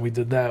 you know, when we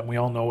did that, and we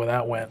all know where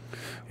that went.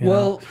 You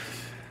know?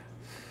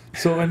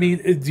 So, I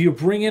mean, do you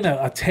bring in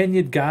a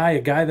tenured guy,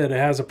 a guy that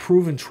has a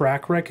proven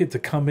track record to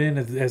come in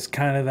as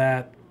kind of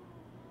that,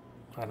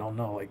 I don't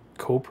know, like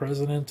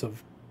co-president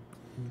of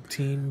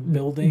team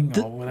building?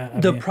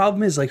 The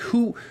problem is, like,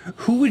 who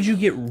would you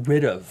get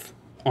rid of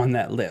on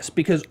that list?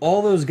 Because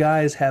all those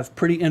guys have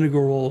pretty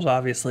integral roles,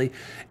 obviously,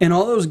 and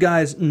all those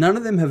guys, none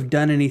of them have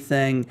done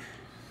anything.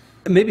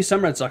 Maybe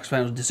some Red Sox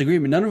fans will disagree,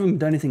 but none of them have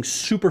done anything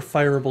super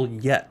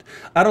fireable yet.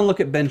 I don't look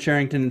at Ben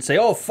Cherington and say,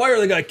 "Oh, fire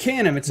the guy,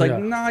 can him." It's like,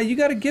 nah, you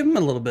got to give him a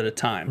little bit of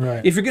time.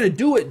 Right. If you're gonna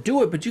do it,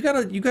 do it. But you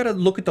gotta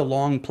look at the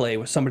long play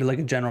with somebody like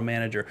a general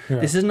manager.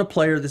 This isn't a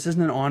player. This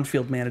isn't an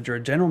on-field manager.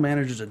 A general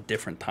manager is a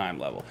different time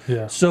level.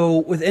 So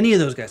with any of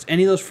those guys,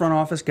 any of those front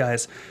office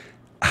guys,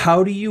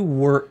 how do you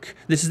work?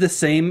 This is the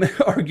same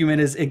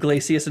argument as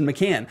Iglesias and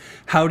McCann.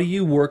 How do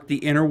you work the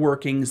inner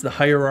workings, the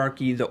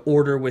hierarchy, the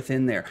order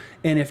within there?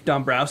 And if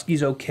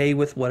Dombrowski's okay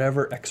with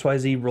whatever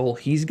XYZ role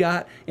he's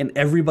got, and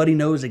everybody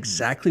knows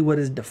exactly what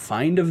is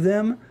defined of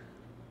them,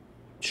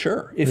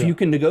 sure. If you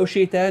can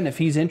negotiate that, and if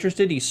he's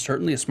interested, he's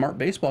certainly a smart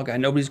baseball guy.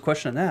 Nobody's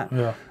questioning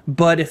that.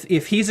 But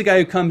if he's a guy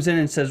who comes in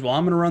and says, well,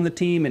 I'm going to run the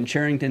team, and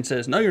Cherington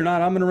says, no, you're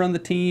not, I'm going to run the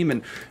team,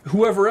 and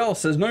whoever else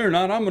says, no, you're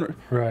not, I'm going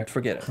to...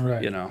 Forget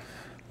it, you know.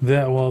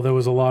 There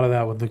was a lot of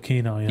that with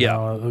Lucchino, you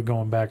know,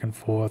 going back and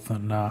forth,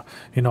 and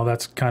you know,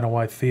 that's kind of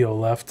why Theo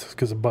left,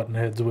 because of button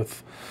heads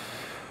with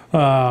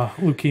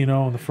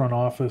Lucchino in the front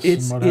office.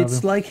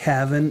 It's like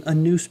having a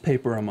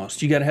newspaper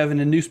almost. You got to have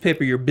in a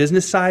newspaper your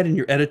business side and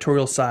your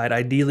editorial side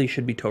ideally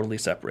should be totally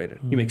separated.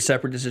 You make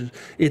separate decisions.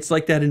 It's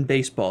like that in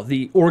baseball.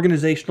 The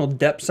organizational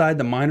depth side,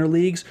 the minor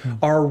leagues,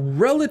 are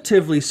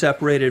relatively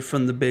separated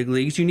from the big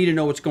leagues. You need to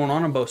know what's going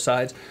on both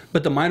sides,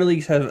 but the minor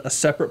leagues have a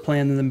separate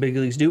plan than the big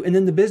leagues do. And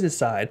then the business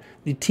side,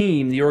 the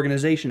team, the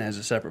organization has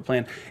a separate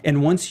plan.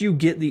 And once you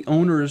get the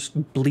owners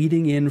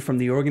bleeding in from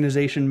the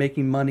organization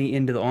making money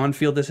into the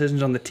on-field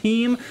decisions on the team,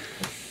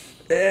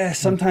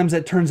 sometimes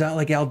that turns out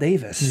like Al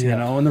Davis, you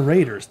know, and the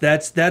Raiders.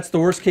 That's the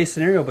worst case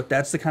scenario, but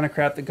that's the kind of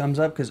crap that comes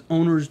up because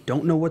owners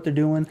don't know what they're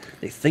doing.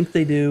 They think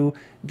they do.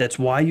 That's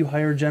why you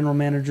hire general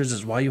managers.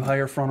 That's why you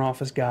hire front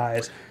office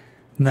guys.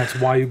 And that's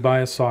why you buy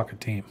a soccer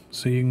team,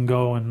 so you can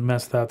go and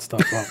mess that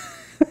stuff up.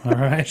 All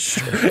right,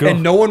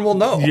 and no one will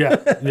know.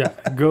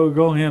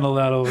 Go handle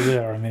that over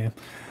there. I mean,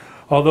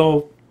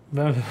 although,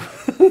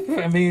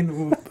 I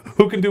mean,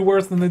 who can do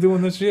worse than they're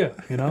doing this year?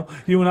 You know,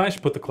 you and I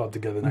should put the club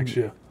together next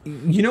year.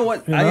 You know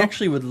what? You know? I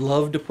actually would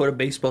love to put a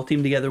baseball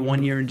team together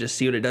one year and just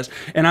see what it does.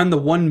 And I'm the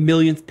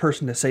 1,000,000th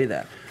person to say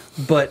that,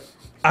 but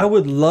I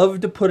would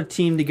love to put a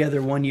team together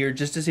one year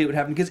just to see what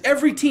happens. Because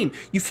every team,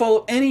 you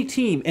follow any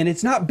team, and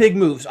it's not big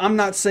moves. I'm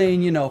not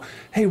saying, you know,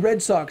 hey,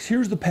 Red Sox,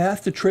 here's the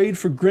path to trade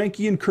for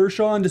Greinke and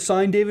Kershaw and to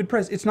sign David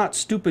Price. It's not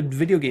stupid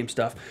video game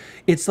stuff.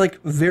 It's like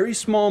very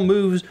small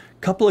moves,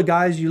 couple of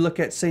guys you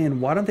look at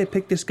saying, why don't they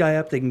pick this guy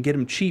up? They can get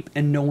him cheap,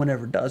 and no one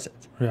ever does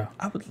it.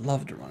 I would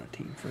love to run a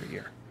team for a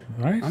year.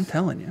 Right? I'm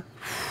telling you.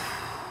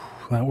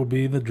 That would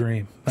be the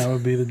dream. That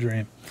would be the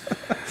dream.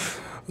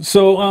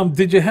 So,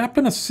 did you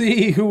happen to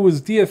see who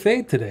was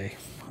DFA'd today?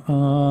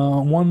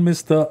 One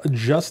Mr.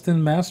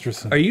 Justin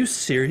Masterson. Are you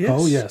serious?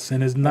 Oh, yes,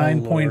 and his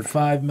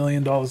 $9.5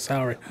 million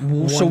salary.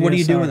 So what do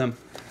you do with him?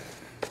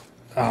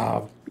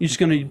 You're just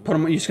gonna put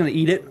him. You're just gonna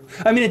eat it.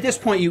 I mean, at this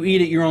point, you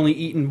eat it. You're only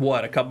eating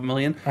what, a couple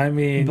million? I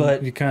mean,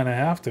 but you kind of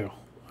have to.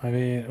 I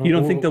mean, you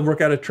don't think they'll work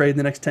out a trade in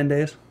the next 10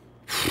 days?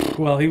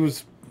 Well, he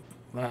was.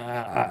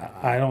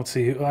 I don't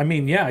see. I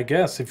mean, yeah, I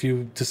guess if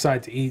you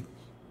decide to eat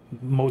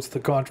most of the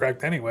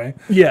contract anyway.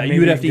 Yeah, you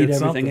would have to eat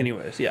everything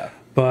anyways. Yeah,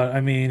 but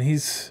I mean,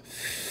 he's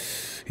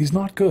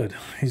not good.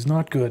 He's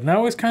not good. And I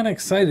was kind of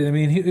excited. I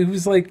mean, he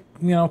was like,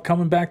 you know,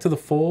 coming back to the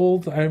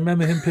fold. I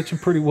remember him pitching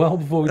pretty well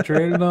before we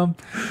traded him.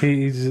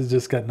 He's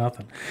just got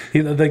nothing.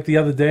 He like the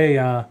other day,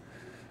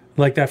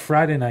 like that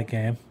Friday night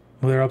game,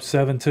 they're up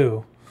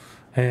 7-2,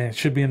 and it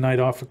should be a night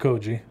off for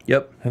Koji.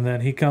 Yep. And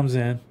then he comes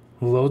in,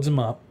 loads him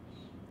up,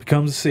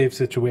 becomes a save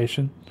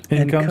situation.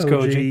 In comes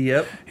Koji.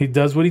 Yep. He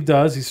does what he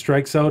does. He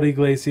strikes out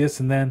Iglesias,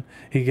 and then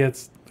he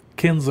gets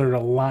Kinsler to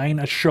line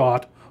a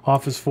shot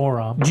off his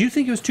forearm. Do you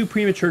think it was too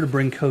premature to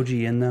bring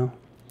Koji in, though?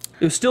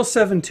 It was still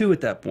 7-2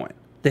 at that point.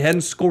 They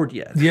hadn't scored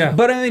yet. Yeah.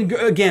 But, I mean,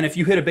 again, if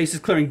you hit a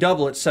bases-clearing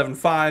double at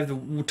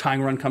 7-5, the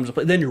tying run comes up,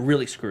 then you're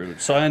really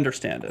screwed. So I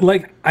understand it.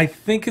 Like, I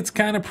think it's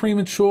kind of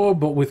premature,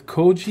 but with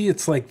Koji,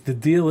 it's like the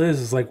deal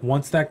is like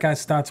once that guy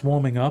starts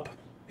warming up,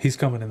 he's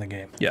coming in the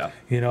game. Yeah.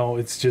 You know,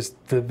 it's just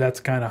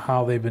that's kind of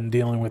how they've been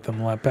dealing with him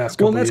the past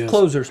couple Well, and that's years.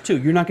 closers, too.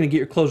 You're not going to get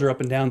your closer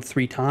up and down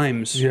 3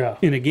 times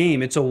in a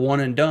game. It's a one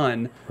and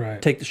done. Right.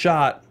 Take the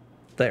shot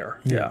there.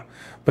 Yeah.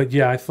 But,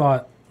 yeah, I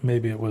thought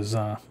maybe it was,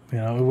 it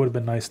would have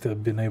been nice to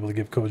have been able to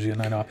give Koji a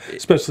night off,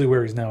 especially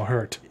where he's now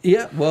hurt.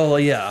 Yeah, well,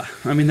 yeah.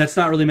 I mean, that's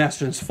not really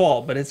Masterson's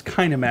fault, but it's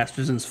kind of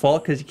Masterson's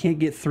fault because you can't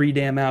get 3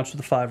 damn outs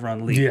with a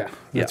 5-run lead. Yeah,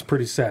 that's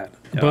pretty sad.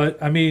 Yeah.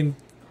 But, I mean,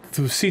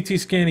 the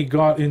CT scan he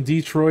got in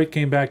Detroit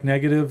came back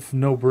negative,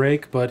 no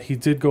break, but he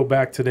did go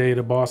back today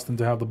to Boston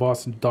to have the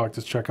Boston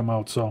doctors check him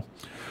out. So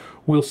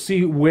we'll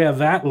see where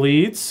that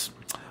leads.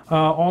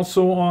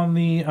 Also on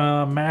the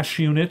MASH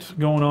unit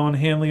going on,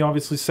 Hanley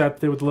obviously sat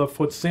there with the left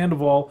foot.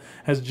 Sandoval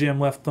has jammed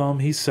left thumb.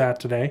 He sat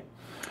today.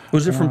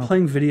 Was it from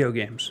playing video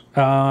games?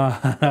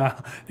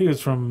 He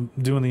was from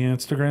doing the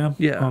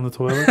Instagram on the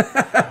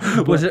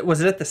toilet. Was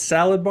it at the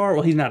salad bar?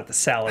 Well, he's not at the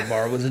salad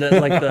bar. Was it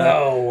at like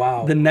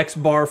the the next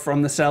bar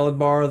from the salad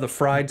bar, the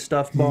fried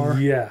stuff bar?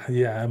 Yeah,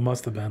 it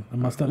must have been. It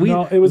must have.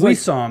 We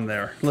saw him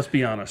there. Let's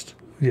be honest.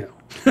 Yeah.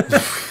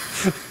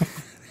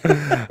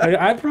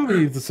 I'd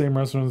probably eat the same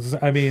restaurants.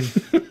 I mean,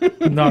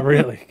 not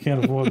really.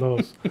 Can't afford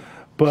those.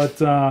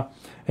 But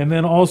and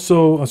then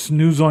also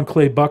news on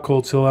Clay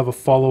Buchholz. He'll have a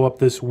follow-up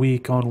this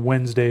week on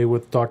Wednesday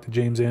with Dr.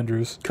 James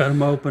Andrews. Cut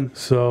him open.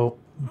 So,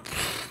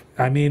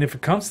 I mean, if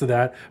it comes to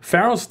that,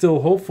 Farrell's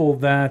still hopeful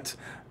that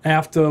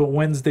after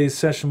Wednesday's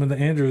session with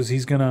Andrews,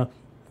 he's going to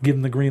give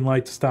him the green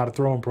light to start a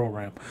throwing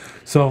program.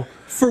 So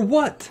for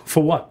what?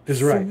 For what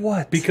is right. For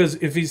what? Because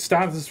if he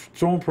starts this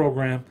throwing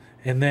program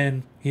and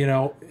then,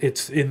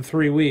 it's in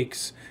 3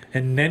 weeks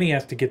and then he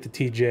has to get to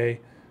TJ,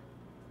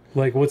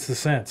 like, what's the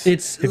sense?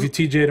 If you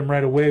TJ'd him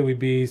right away, we'd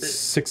be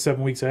 6-7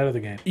 weeks ahead of the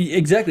game.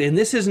 Exactly. And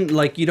this isn't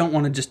like you don't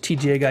want to just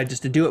TJ a guy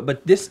just to do it,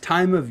 but this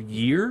time of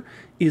year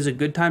is a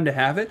good time to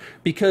have it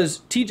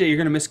because TJ, you're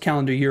going to miss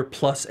calendar year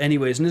plus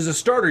anyways. And as a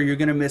starter, you're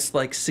going to miss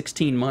like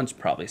 16 months,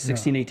 probably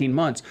 18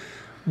 months.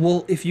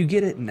 Well, if you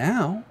get it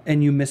now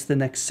and you miss the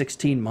next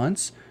 16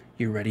 months,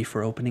 you're ready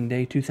for opening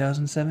day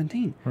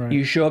 2017. Right.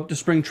 You show up to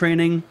spring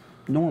training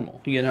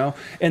normal,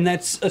 and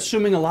that's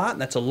assuming a lot,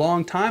 and that's a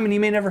long time, and you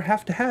may never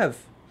have to have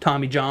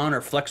Tommy John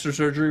or flexor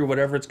surgery or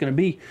whatever it's going to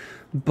be.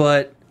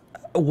 But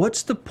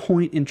what's the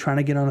point in trying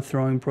to get on a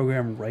throwing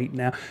program right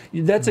now?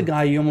 That's a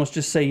guy you almost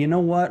just say, you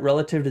know what,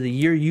 relative to the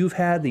year you've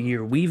had, the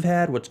year we've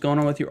had, what's going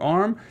on with your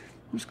arm,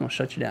 I'm just going to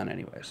shut you down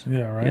anyways.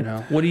 Yeah,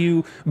 right. What do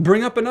you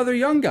bring up another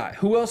young guy?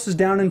 Who else is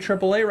down in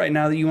AAA right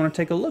now that you want to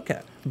take a look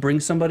at? Bring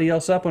somebody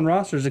else up when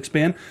rosters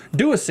expand.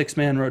 Do a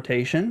 6-man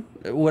rotation,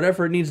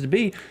 whatever it needs to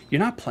be. You're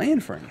not playing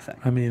for anything.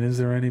 I mean, is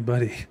there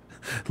anybody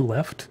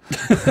left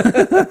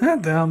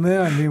down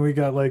there? I mean, we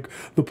got like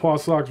the Paw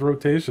Sox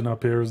rotation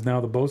up here is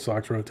now the Bo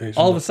Sox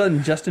rotation. All of a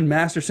sudden, Justin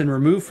Masterson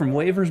removed from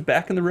waivers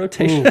back in the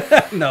rotation.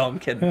 No, I'm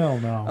kidding. Hell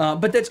no.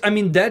 But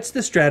that's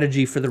the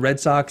strategy for the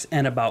Red Sox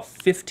and about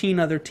 15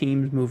 other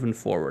teams moving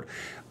forward.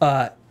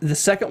 The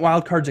second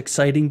wild card's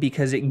exciting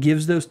because it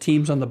gives those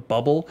teams on the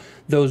bubble,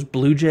 those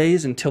Blue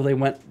Jays until they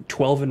went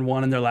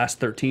 12-1 in their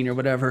last 13 or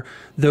whatever,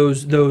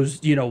 those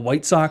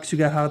White Sox who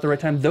got hot at the right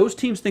time, those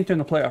teams think they're in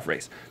the playoff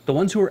race. The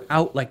ones who are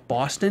out like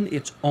Boston,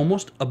 it's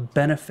almost a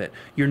benefit.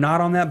 You're not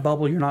on that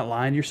bubble, you're not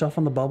lying to yourself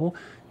on the bubble.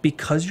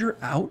 Because you're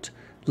out,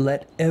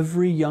 let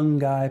every young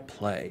guy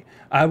play.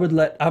 I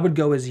would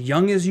go as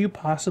young as you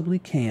possibly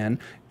can.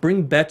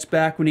 Bring Betts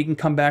back when he can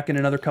come back in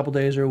another couple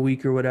days or a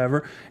week or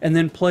whatever, and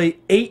then play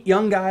 8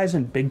 young guys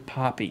and Big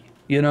Papi.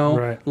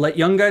 Right. Let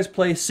young guys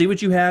play, see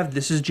what you have.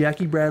 This is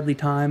Jackie Bradley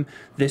time.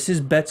 This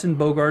is Betts and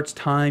Bogart's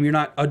time. You're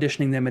not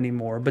auditioning them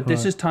anymore, but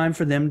this is time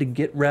for them to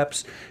get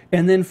reps.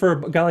 And then for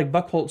a guy like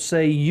Buchholz,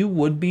 say you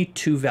would be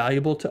too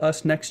valuable to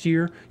us next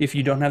year if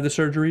you don't have the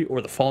surgery,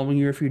 or the following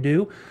year if you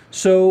do.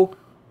 So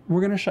we're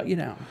going to shut you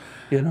down.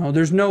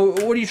 There's no,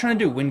 what are you trying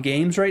to do? Win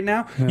games right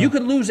now? Yeah. You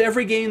could lose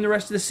every game the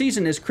rest of the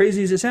season, as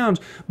crazy as it sounds.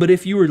 But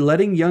if you were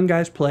letting young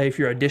guys play, if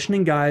you're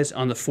auditioning guys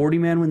on the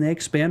 40-man when they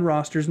expand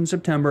rosters in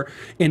September,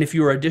 and if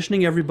you were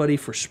auditioning everybody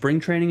for spring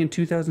training in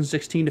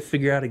 2016 to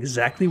figure out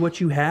exactly what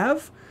you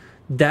have,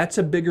 that's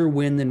a bigger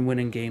win than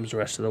winning games the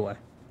rest of the way.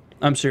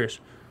 I'm serious.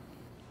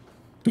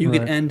 You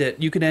could end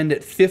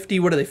at 50.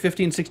 What are they,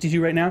 50 and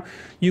 62 right now?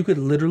 You could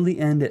literally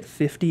end at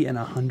 50 and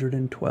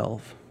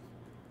 112.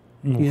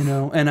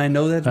 And I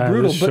know that's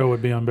brutal. This show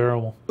would be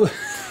unbearable.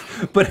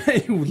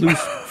 But you lose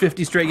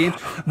 50 straight games.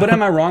 But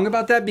am I wrong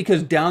about that?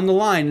 Because down the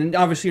line, and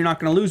obviously you're not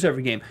going to lose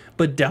every game,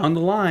 but down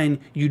the line,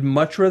 you'd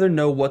much rather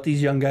know what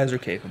these young guys are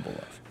capable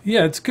of.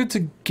 Yeah, it's good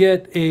to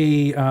get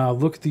a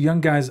look at the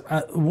young guys.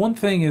 One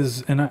thing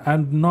is, and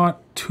I'm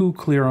not too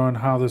clear on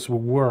how this will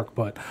work,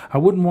 but I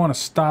wouldn't want to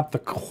stop the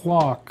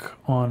clock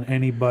on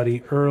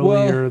anybody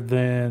earlier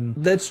than...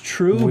 That's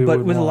true,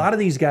 but with a lot of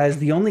these guys,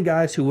 the only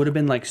guys who would have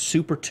been like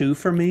Super 2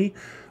 for me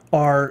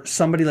are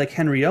somebody like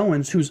Henry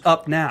Owens, who's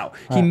up now.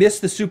 He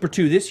missed the Super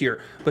 2 this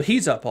year, but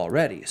he's up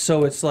already.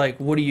 So it's like,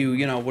 what are you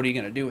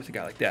going to do with a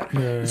guy like that?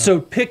 Yeah. So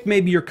pick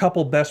maybe your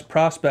couple best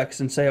prospects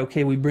and say,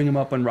 okay, we bring them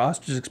up when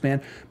rosters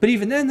expand. But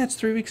even then, that's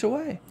 3 weeks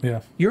away.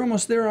 Yeah. You're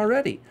almost there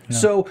already. Yeah.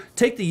 So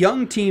take the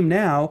young team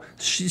now,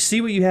 see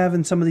what you have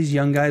in some of these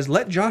young guys.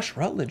 Let Josh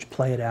Rutledge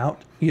play it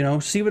out.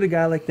 See what a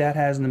guy like that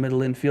has in the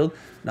middle infield.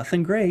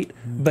 Nothing great,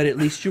 but at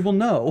least you will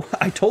know.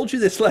 I told you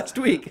this last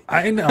week.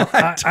 I know.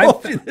 I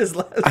told you this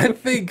last week. I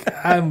think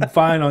I'm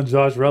fine on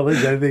Josh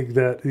Rutledge. I think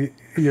that,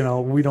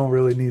 we don't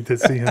really need to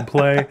see him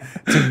play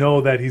to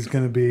know that he's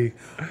going to be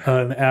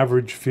an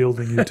average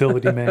fielding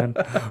utility man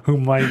who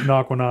might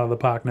knock one out of the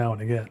park now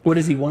and again. What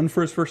is he, won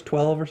for his first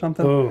 12 or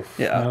something? Oh,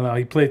 yeah. I don't know.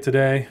 He played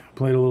today.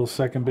 Played a little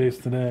second base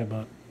today,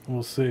 but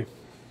we'll see.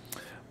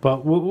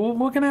 But we're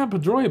going to have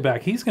Pedroia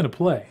back. He's going to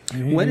play.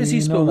 When is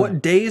he supposed?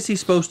 What day is he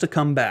supposed to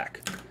come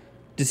back?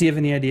 Does he have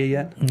any idea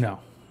yet? No.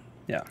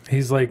 Yeah.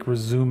 He's like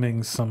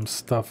resuming some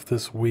stuff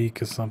this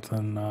week or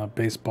something,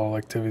 baseball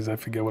activities. I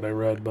forget what I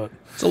read, but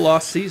it's a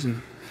lost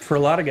season for a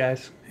lot of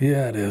guys.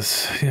 Yeah, it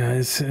is.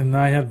 Yeah, and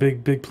I had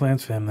big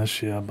plans for him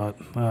this year, but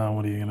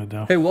what are you going to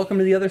do? Hey, welcome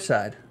to the other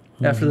side.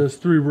 After those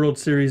 3 World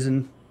Series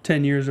in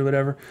 10 years or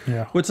whatever.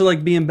 Yeah. What's it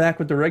like being back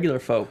with the regular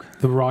folk?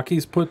 The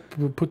Rockies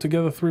put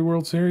together 3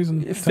 World Series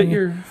in 10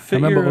 years. I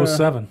remember remember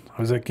 07.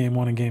 I was at Game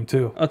 1 and Game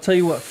 2. I'll tell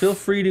you what. Feel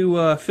free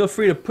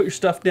to put your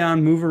stuff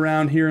down, move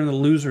around here in the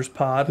losers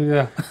pod.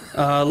 Yeah.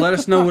 Let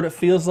us know what it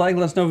feels like.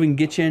 Let us know if we can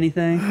get you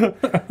anything.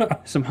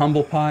 Some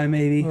humble pie,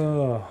 maybe.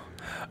 Oh.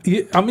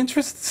 Yeah, I'm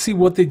interested to see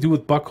what they do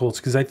with Buchholz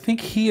because I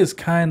think he is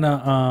kind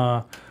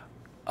of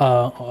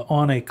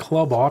on a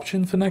club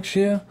option for next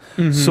year.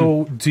 Mm-hmm.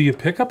 So do you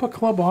pick up a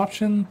club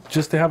option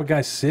just to have a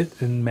guy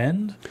sit and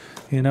mend?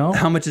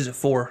 How much is it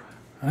for?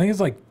 I think it's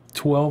like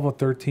 12 or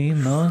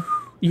 13 million.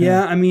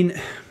 Yeah, I mean,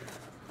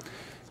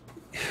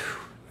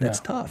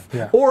 that's tough.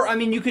 Yeah. Or I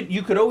mean, you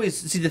could always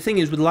see, the thing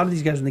is with a lot of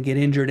these guys when they get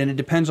injured, and it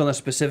depends on the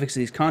specifics of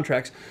these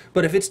contracts.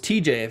 But if it's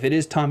TJ, if it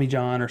is Tommy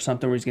John or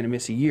something where he's going to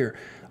miss a year,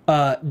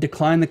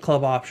 decline the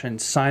club option,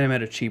 sign him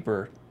at a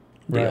cheaper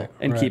deal,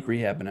 and keep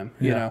rehabbing him.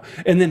 You know,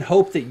 and then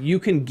hope that you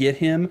can get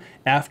him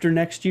after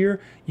next year.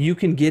 You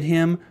can get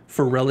him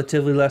for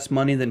relatively less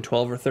money than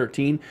 12 or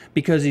 13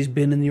 because he's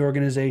been in the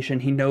organization.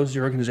 He knows the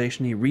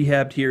organization. He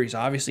rehabbed here. He's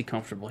obviously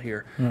comfortable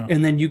here. Yeah.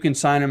 And then you can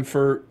sign him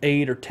for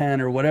 8 or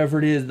 10 or whatever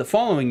it is the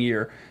following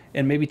year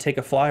and maybe take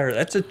a flyer.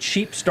 That's a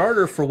cheap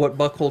starter for what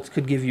Buchholz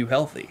could give you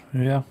healthy.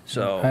 Yeah.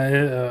 So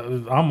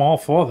I'm all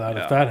for that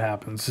if that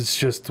happens. It's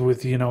just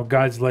with,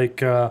 guys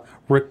like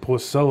Rick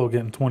Porcello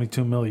getting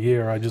 $22 million a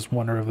year, I just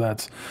wonder if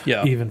that's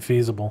even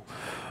feasible.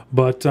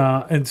 But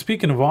and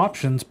speaking of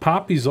options,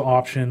 Poppy's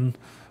option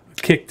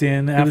kicked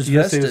in after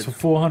yesterday. It was for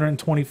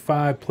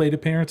 425 plate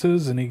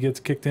appearances, and he gets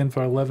kicked in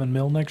for 11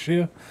 mil next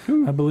year,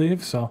 I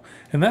believe. So,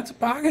 and that's a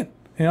bargain.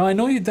 I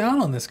know you're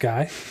down on this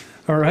guy,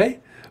 all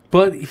right,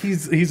 but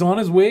he's on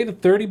his way to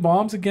 30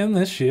 bombs again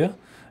this year,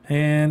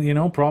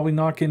 and probably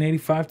knocking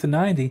 85 to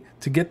 90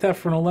 to get that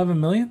for an 11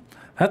 million.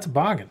 That's a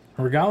bargain,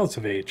 regardless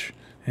of age.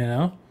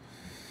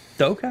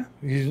 Okay.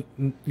 You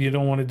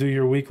don't want to do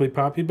your weekly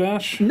Poppy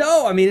bash?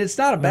 No, I mean it's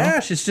not a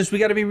bash. No? It's just we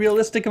got to be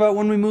realistic about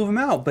when we move him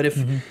out. But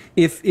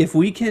if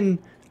we can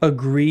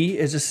agree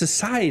as a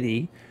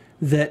society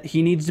that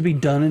he needs to be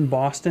done in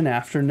Boston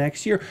after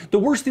next year, the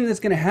worst thing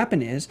that's going to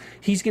happen is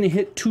he's going to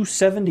hit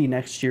 270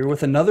 next year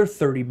with another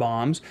 30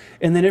 bombs,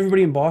 and then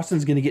everybody in Boston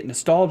is going to get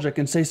nostalgic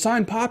and say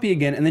sign Poppy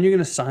again, and then you're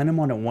going to sign him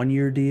on a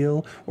 1-year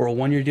deal or a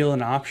 1-year deal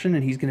and option,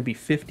 and he's going to be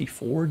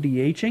 54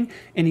 DHing,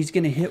 and he's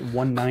going to hit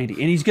 190,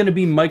 and he's going to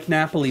be Mike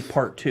Napoli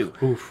Part 2.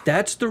 Oof.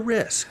 That's the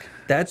risk.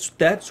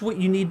 That's what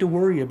you need to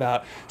worry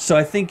about. So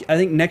I think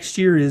next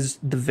year is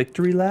the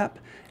victory lap.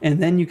 And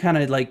then you kind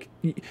of like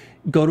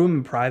go to him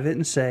in private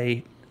and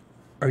say,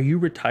 are you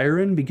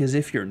retiring? Because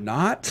if you're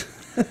not,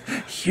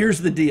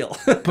 here's the deal.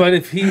 But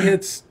if he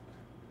hits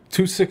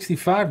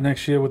 265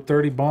 next year with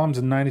 30 bombs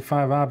and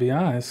 95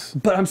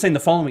 RBIs. But I'm saying the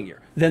following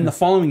year. Then the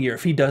following year,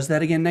 if he does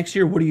that again next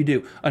year, what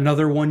do?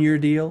 Another 1-year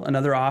deal,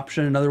 another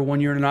option, another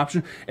 1 year and an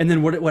option. And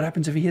then what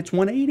happens if he hits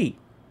 180?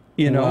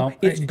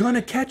 It's going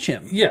to catch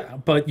him. Yeah,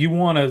 but you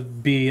want to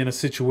be in a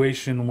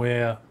situation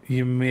where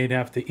you may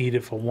have to eat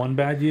it for 1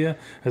 bad year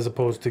as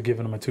opposed to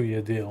giving him a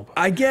 2-year deal.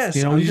 I guess.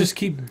 You just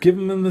keep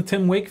giving him the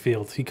Tim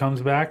Wakefield. He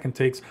comes back and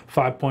takes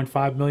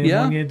 $5.5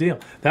 million 1-year deal.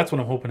 That's what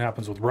I'm hoping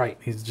happens with Wright.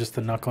 He's just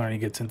a knuckler and he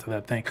gets into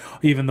that thing,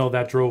 even though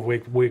that drove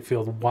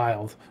Wakefield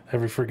wild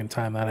every friggin'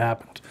 time that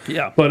happened.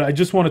 Yeah. But I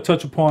just want to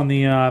touch upon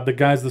the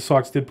guys the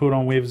Sox did put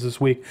on waivers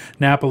this week.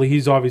 Napoli,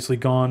 he's obviously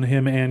gone.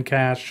 Him and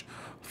Cash.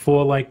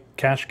 For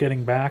Cash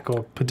getting back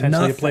or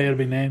potentially a player to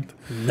be named?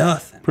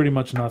 Nothing. Pretty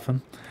much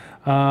nothing.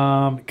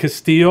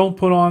 Castillo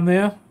put on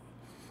there.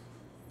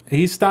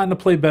 He's starting to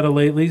play better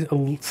lately.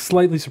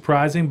 Slightly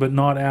surprising, but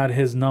not at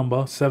his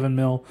number. 7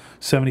 mil,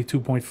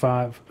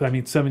 72.5. I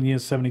mean, 7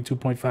 years,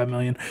 72.5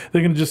 million.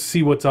 They're going to just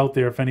see what's out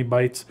there if any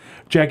bites.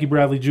 Jackie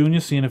Bradley Jr.,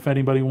 seeing if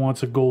anybody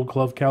wants a Gold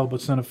Glove caliber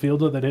center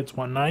fielder that hits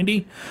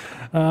 190.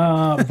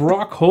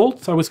 Brock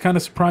Holt, I was kind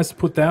of surprised to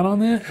put that on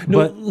there. No,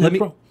 but let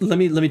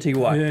me tell you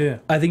why. Yeah.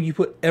 I think you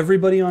put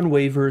everybody on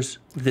waivers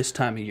this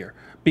time of year.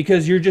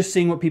 Because you're just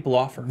seeing what people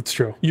offer. It's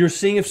true. You're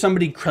seeing if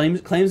somebody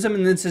claims them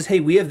and then says,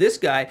 hey, we have this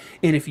guy.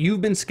 And if you've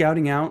been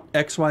scouting out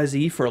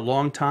XYZ for a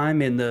long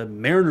time in the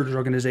Mariners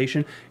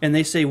organization, and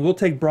they say, we'll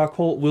take Brock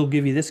Holt, we'll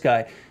give you this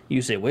guy.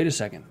 You say, wait a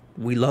second,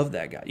 we love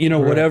that guy. You know,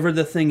 whatever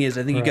the thing is,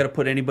 I think you got to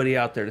put anybody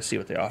out there to see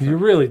what they offer. You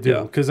really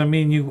do. Because, I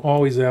mean, you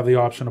always have the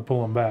option to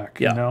pull them back,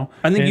 you know?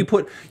 I think you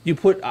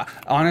put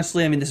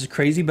honestly, I mean, this is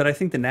crazy, but I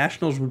think the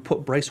Nationals would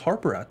put Bryce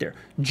Harper out there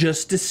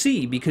just to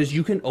see, because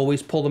you can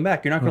always pull them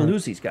back. You're not going to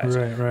lose these guys.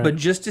 Right. But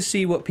just to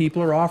see what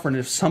people are offering.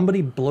 If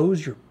somebody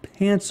blows your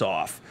pants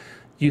off,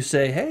 you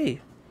say,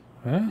 hey,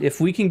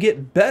 if we can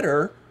get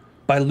better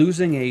by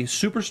losing a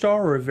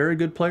superstar or a very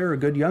good player or a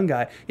good young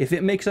guy, if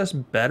it makes us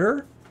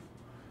better,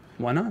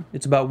 why not?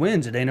 It's about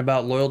wins. It ain't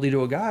about loyalty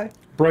to a guy.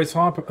 Bryce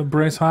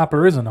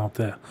Harper isn't out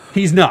there.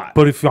 He's not.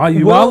 But if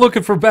you are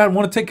looking for bat and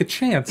want to take a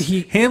chance,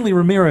 Hanley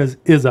Ramirez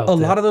is out there. A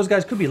lot of those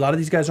guys could be. A lot of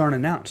these guys aren't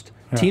announced.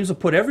 Yeah. Teams will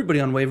put everybody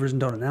on waivers and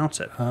don't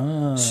announce it.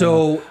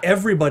 So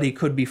everybody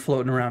could be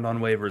floating around on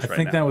waivers right now. I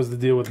think that was the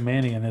deal with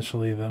Manny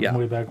initially,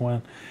 way back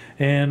when.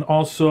 And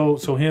also,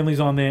 so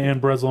Hanley's on there,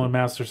 and Breslow and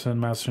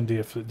Masterson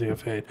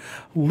DFA'd.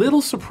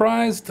 Little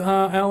surprised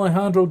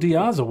Alejandro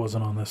Diaz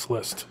wasn't on this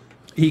list.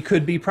 He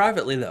could be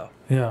privately, though.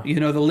 Yeah.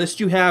 You know, the list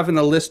you have and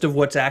the list of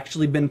what's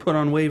actually been put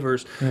on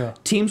waivers,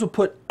 teams will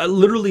put,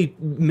 literally,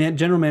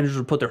 general managers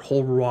will put their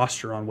whole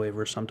roster on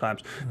waivers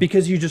sometimes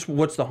because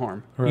what's the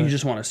harm? You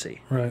just want to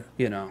see. Right.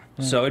 You know?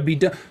 So it'd be,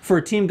 for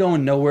a team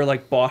going nowhere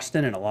like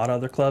Boston and a lot of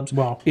other clubs,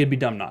 it'd be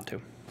dumb not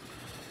to.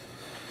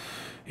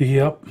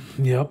 Yep.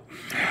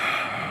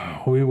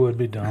 We would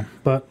be dumb.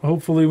 But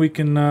hopefully we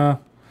can,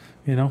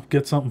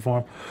 get something for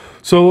him.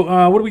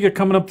 So what do we got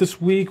coming up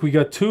this week? We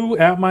got 2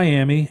 at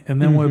Miami,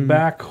 and then we're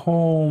back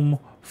home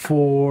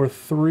for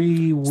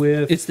 3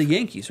 with... It's the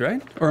Yankees,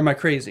 right? Or am I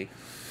crazy?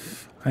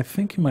 I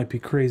think you might be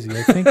crazy.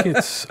 I think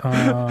it's...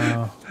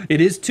 It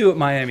is 2 at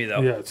Miami,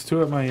 though. Yeah, it's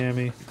 2 at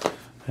Miami,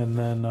 and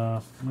then I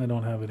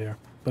don't have it here.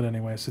 But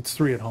anyways, it's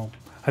 3 at home.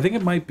 I think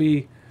it might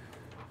be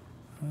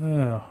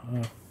the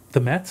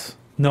Mets.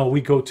 No,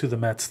 we go to the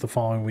Mets the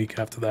following week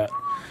after that.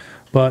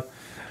 But...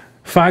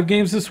 5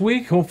 games this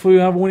week. Hopefully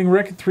we have a winning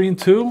record,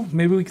 3-2.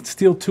 Maybe we can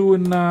steal 2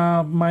 in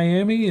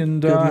Miami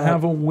and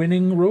have a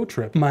winning road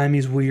trip.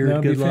 Miami's weird.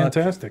 That'd be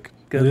fantastic.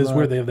 It is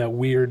weird. They have that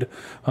weird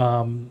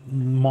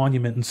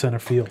monument in center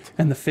field.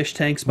 And the fish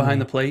tanks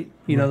behind the plate.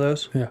 You know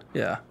those?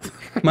 Yeah.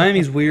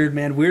 Miami's weird,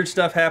 man. Weird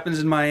stuff happens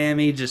in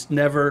Miami. Just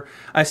never.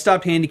 I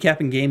stopped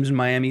handicapping games in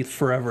Miami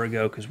forever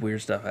ago because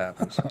weird stuff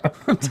happens.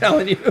 I'm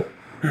telling you.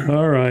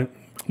 All right.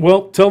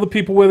 Well, tell the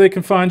people where they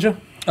can find you.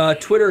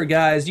 Twitter,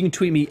 guys, you can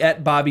tweet me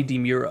at Bobby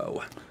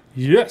DeMuro.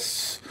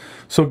 Yes.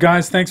 So,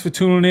 guys, thanks for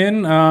tuning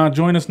in.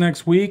 Join us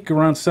next week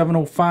around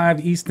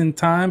 7:05 Eastern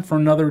Time for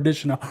another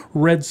edition of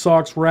Red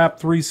Sox Wrap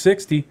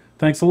 360.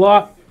 Thanks a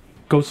lot.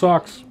 Go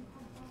Sox.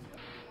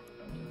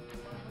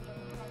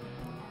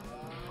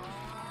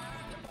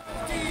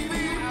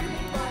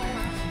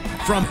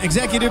 From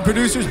executive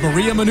producers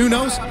Maria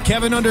Menounos,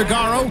 Kevin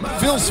Undergaro,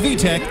 Phil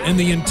Svitek, and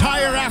the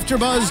entire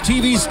AfterBuzz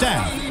TV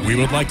staff, we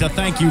would like to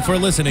thank you for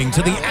listening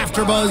to the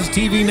AfterBuzz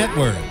TV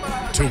network.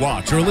 To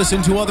watch or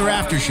listen to other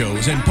after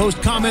shows and post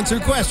comments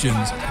or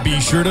questions, be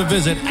sure to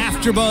visit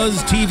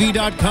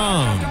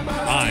AfterBuzzTV.com.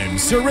 I'm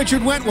Sir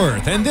Richard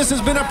Wentworth, and this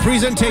has been a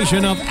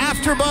presentation of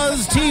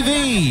AfterBuzz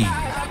TV.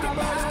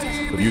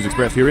 The views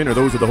expressed herein are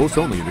those of the hosts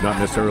only and do not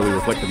necessarily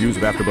reflect the views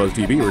of AfterBuzz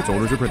TV or its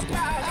owners or principals.